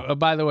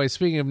 By the way,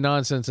 speaking of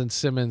nonsense and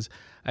Simmons,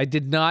 I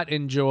did not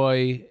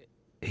enjoy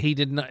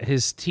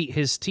his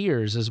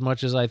tears as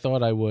much as I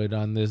thought I would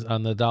on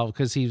the Dolphins,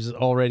 because he's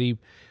already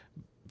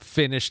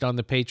finished on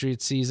the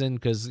Patriots season,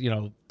 because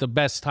the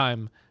best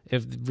time,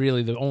 if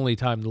really the only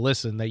time to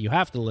listen that you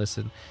have to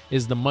listen,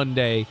 is the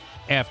Monday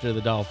after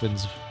the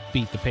Dolphins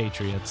beat the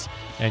Patriots,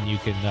 and you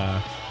can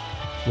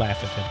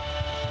laugh at him.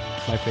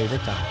 It's my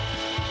favorite time.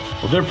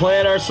 Well, they're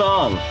playing our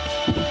song.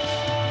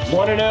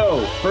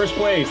 1-0, first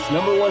place,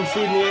 number 1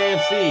 seed in the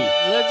AFC.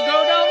 Let's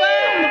go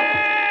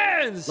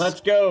Dolphins!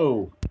 Let's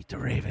go. Beat the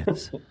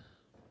Ravens.